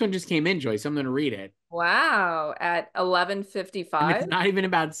 This one just came in, Joyce. I'm going to read it. Wow, at And it's 11:55. not even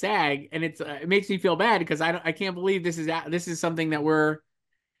about SAG, and it makes me feel bad because I can't believe this is something that we're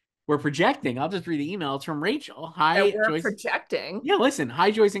projecting. I'll just read the email. It's from Rachel. That Hi, we're Joyce. projecting. Yeah, listen.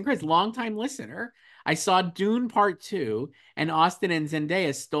 Hi, Joyce and Chris, longtime listener. I saw Dune Part 2, and Austin and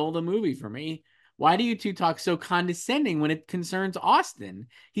Zendaya stole the movie for me. Why do you two talk so condescending when it concerns Austin?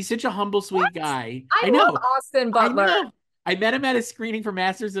 He's such a humble, sweet What? guy. I I love know. Austin I Butler. know. I met him at a screening for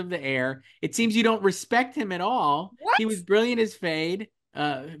Masters of the Air. It seems you don't respect him at all. He What? was brilliant as Fade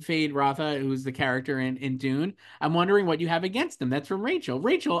Rotha, who's the character in Dune. I'm wondering what you have against him. That's from Rachel.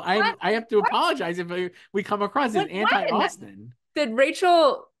 Rachel, What? I have to What? apologize if we come across as Like when? anti-Austin. Did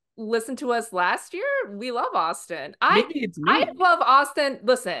Rachel listen to us last year? We love Austin. Maybe it's I me. love Austin.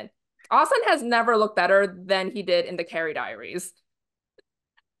 Listen, Austin has never looked better than he did in the Carrie Diaries.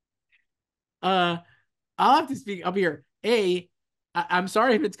 Uh, I'll have to speak up here. I'm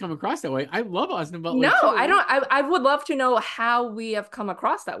sorry if it's come across that way. I love Austin Butler No, I too. don't. I would love to know how we have come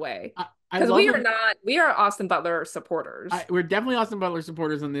across that way. I Because love we are him. not, we are Austin Butler supporters. We're definitely Austin Butler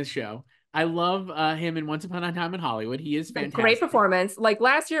supporters on this show. I love him in Once Upon a Time in Hollywood. He is A great fantastic. performance. Like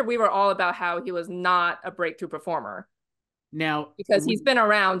last year, we were all about how he was not a breakthrough performer Now, because he's been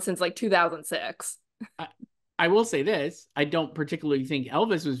around since like 2006. I, I will say this: I don't particularly think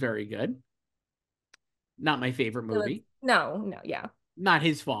Elvis was very good. Not my favorite movie. No, no, yeah. Not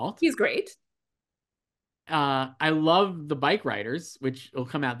his fault. He's great. I love The Bike Riders, which will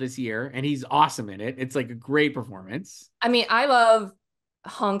come out this year, and he's awesome in it. It's like a great performance. I mean, I love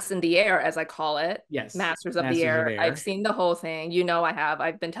Hunks in the Air, as I call it, Yes, Masters of the Masters of Air. I've Air. seen the whole thing. You know, I have.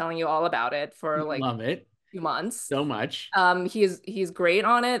 I've been telling you all about it for like Love it 2 months. so much. He's great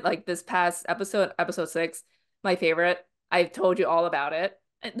on it. Like this past episode, episode 6, my favorite. I've told you all about it.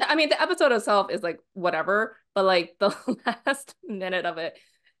 I mean, the episode itself is like whatever, but like the last minute of it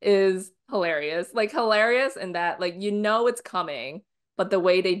is hilarious. Like hilarious in that like you know it's coming, but the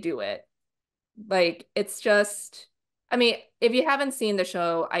way they do it, like it's just I mean, if you haven't seen the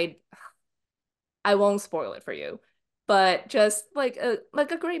show, I won't spoil it for you, but just like a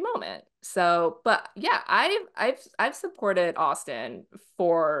great moment. So, but yeah, I've supported Austin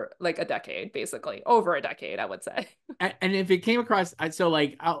for like a decade, basically over a decade, I would say. And if it came across, so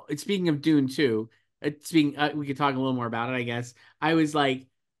like, speaking of Dune too, speaking, we could talk a little more about it, I guess. I was like,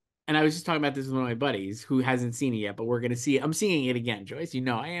 and I was just talking about this with one of my buddies who hasn't seen it yet, but we're gonna see it. I'm seeing it again, Joyce. You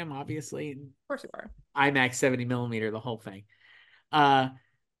know, I am obviously Of course you are. IMAX 70 millimeter, the whole thing. Uh,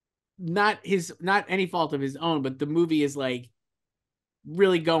 not any fault of his own, but the movie is like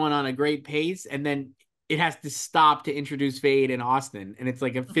really going on a great pace, and then it has to stop to introduce Fade and Austin, and it's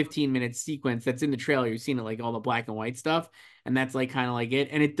like a 15-minute sequence that's in the trailer. You've seen it, like all the black and white stuff, and that's like kind of like it.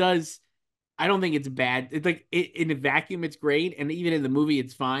 And it does. I don't think it's bad. It's like in a vacuum, it's great, and even in the movie,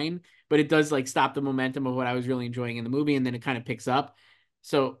 it's fine. But it does like stop the momentum of what I was really enjoying in the movie, and then it kind of picks up.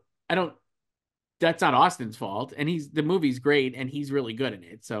 So I don't. That's not Austin's fault, and the movie's great, and he's really good in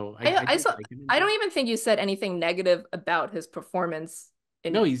it. So I I do saw like him in I it. don't even think you said anything negative about his performance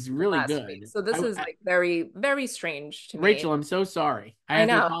No, in he's the really last week. good. So this is like very, very strange to me. Rachel, I'm so sorry. I I have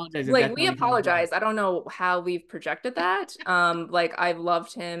to know. apologize if Like that's we how he comes across. apologize. I don't know how we've projected that. Like I've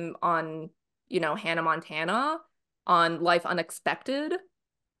loved him on, Hannah Montana, on Life Unexpected.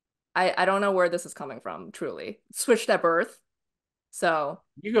 I don't know where this is coming from, truly. Switched at Birth. So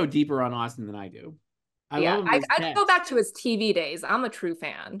You go deeper on Austin than I do. I yeah, love him as I could go Tex. back to his TV days. I'm a true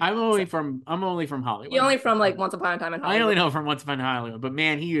fan. So I'm only from you Hollywood. only from like Once Upon a Time in I only Hollywood. know from Once Upon a Hollywood, but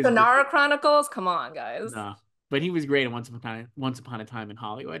man, he is great. Sonara Chronicles, come on, guys. No, but he was great in Once Upon a Time in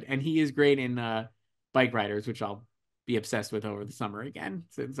Hollywood, and he is great in Bike Riders, which I'll be obsessed with over the summer again.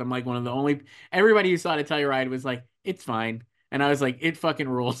 Since I'm like one of the only everybody who saw it Telluride was like, it's fine, and I was like, it fucking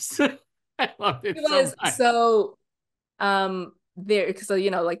rules. I loved It it so was much. so there so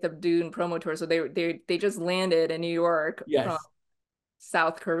like the Dune promo tour. So they just landed in New York from Yes.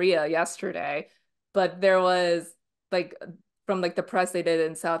 South Korea yesterday. But there was like from like the press they did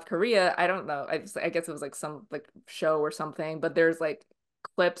in South Korea, I don't know. I guess it was like some like show or something, but there's like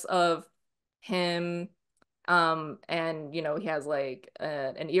clips of him and he has like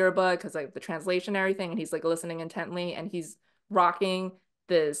an earbud because like the translation and everything, and he's like listening intently, and he's rocking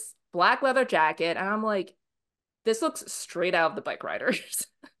this black leather jacket, and I'm like, this looks straight out of the Bike Riders.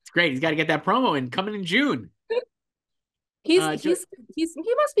 It's great. He's got to get that promo in coming in June. He's Uh, jo- he's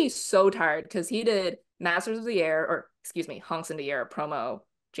he must be so tired because he did Masters of the Air, or excuse me, Hunks in the Air promo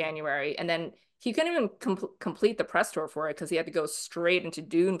January, and then he couldn't even complete the press tour for it because he had to go straight into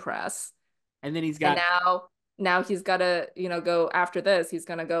Dune press. and then he's And got now he's got to, go after this. He's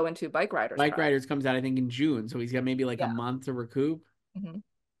gonna go into Bike Riders Bike press. Riders comes out, I think, in June. So he's got maybe like a Yeah. month to recoup.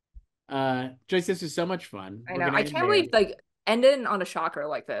 Hmm. Joyce, this was so much fun. I We're know. gonna I end can't there. believe like ending on a shocker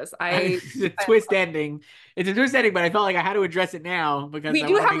like this. It's a twist ending. It's a twist ending, but I felt like I had to address it now because We I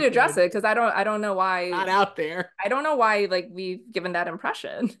do want to have make to sure address it's it because I don't know why not out there. like we've given that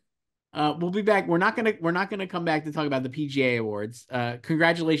impression. We'll be back. We're not gonna come back to talk about the PGA Awards.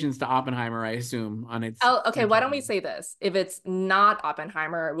 Congratulations to Oppenheimer, I assume, on its Oh, okay, why central don't we win. say this? If it's not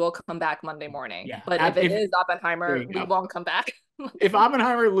Oppenheimer, we'll come back Monday morning. Yeah, But if it if is there Oppenheimer, you we go. won't come back If Monday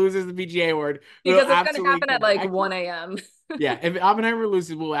Oppenheimer loses the PGA Award, we'll because it's gonna absolutely happen at come like back. 1 a.m. Yeah, if Oppenheimer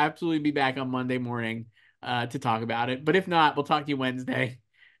loses, we'll absolutely be back on Monday morning to talk about it. But if not, we'll talk to you Wednesday,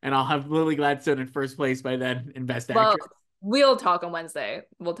 and I'll have Lily Gladstone in first place by then in Best Well, Actress. we'll talk on Wednesday.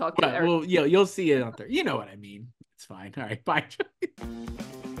 We'll talk to Well, everyone. you'll see it out there. You know what I mean. It's fine. All right, bye.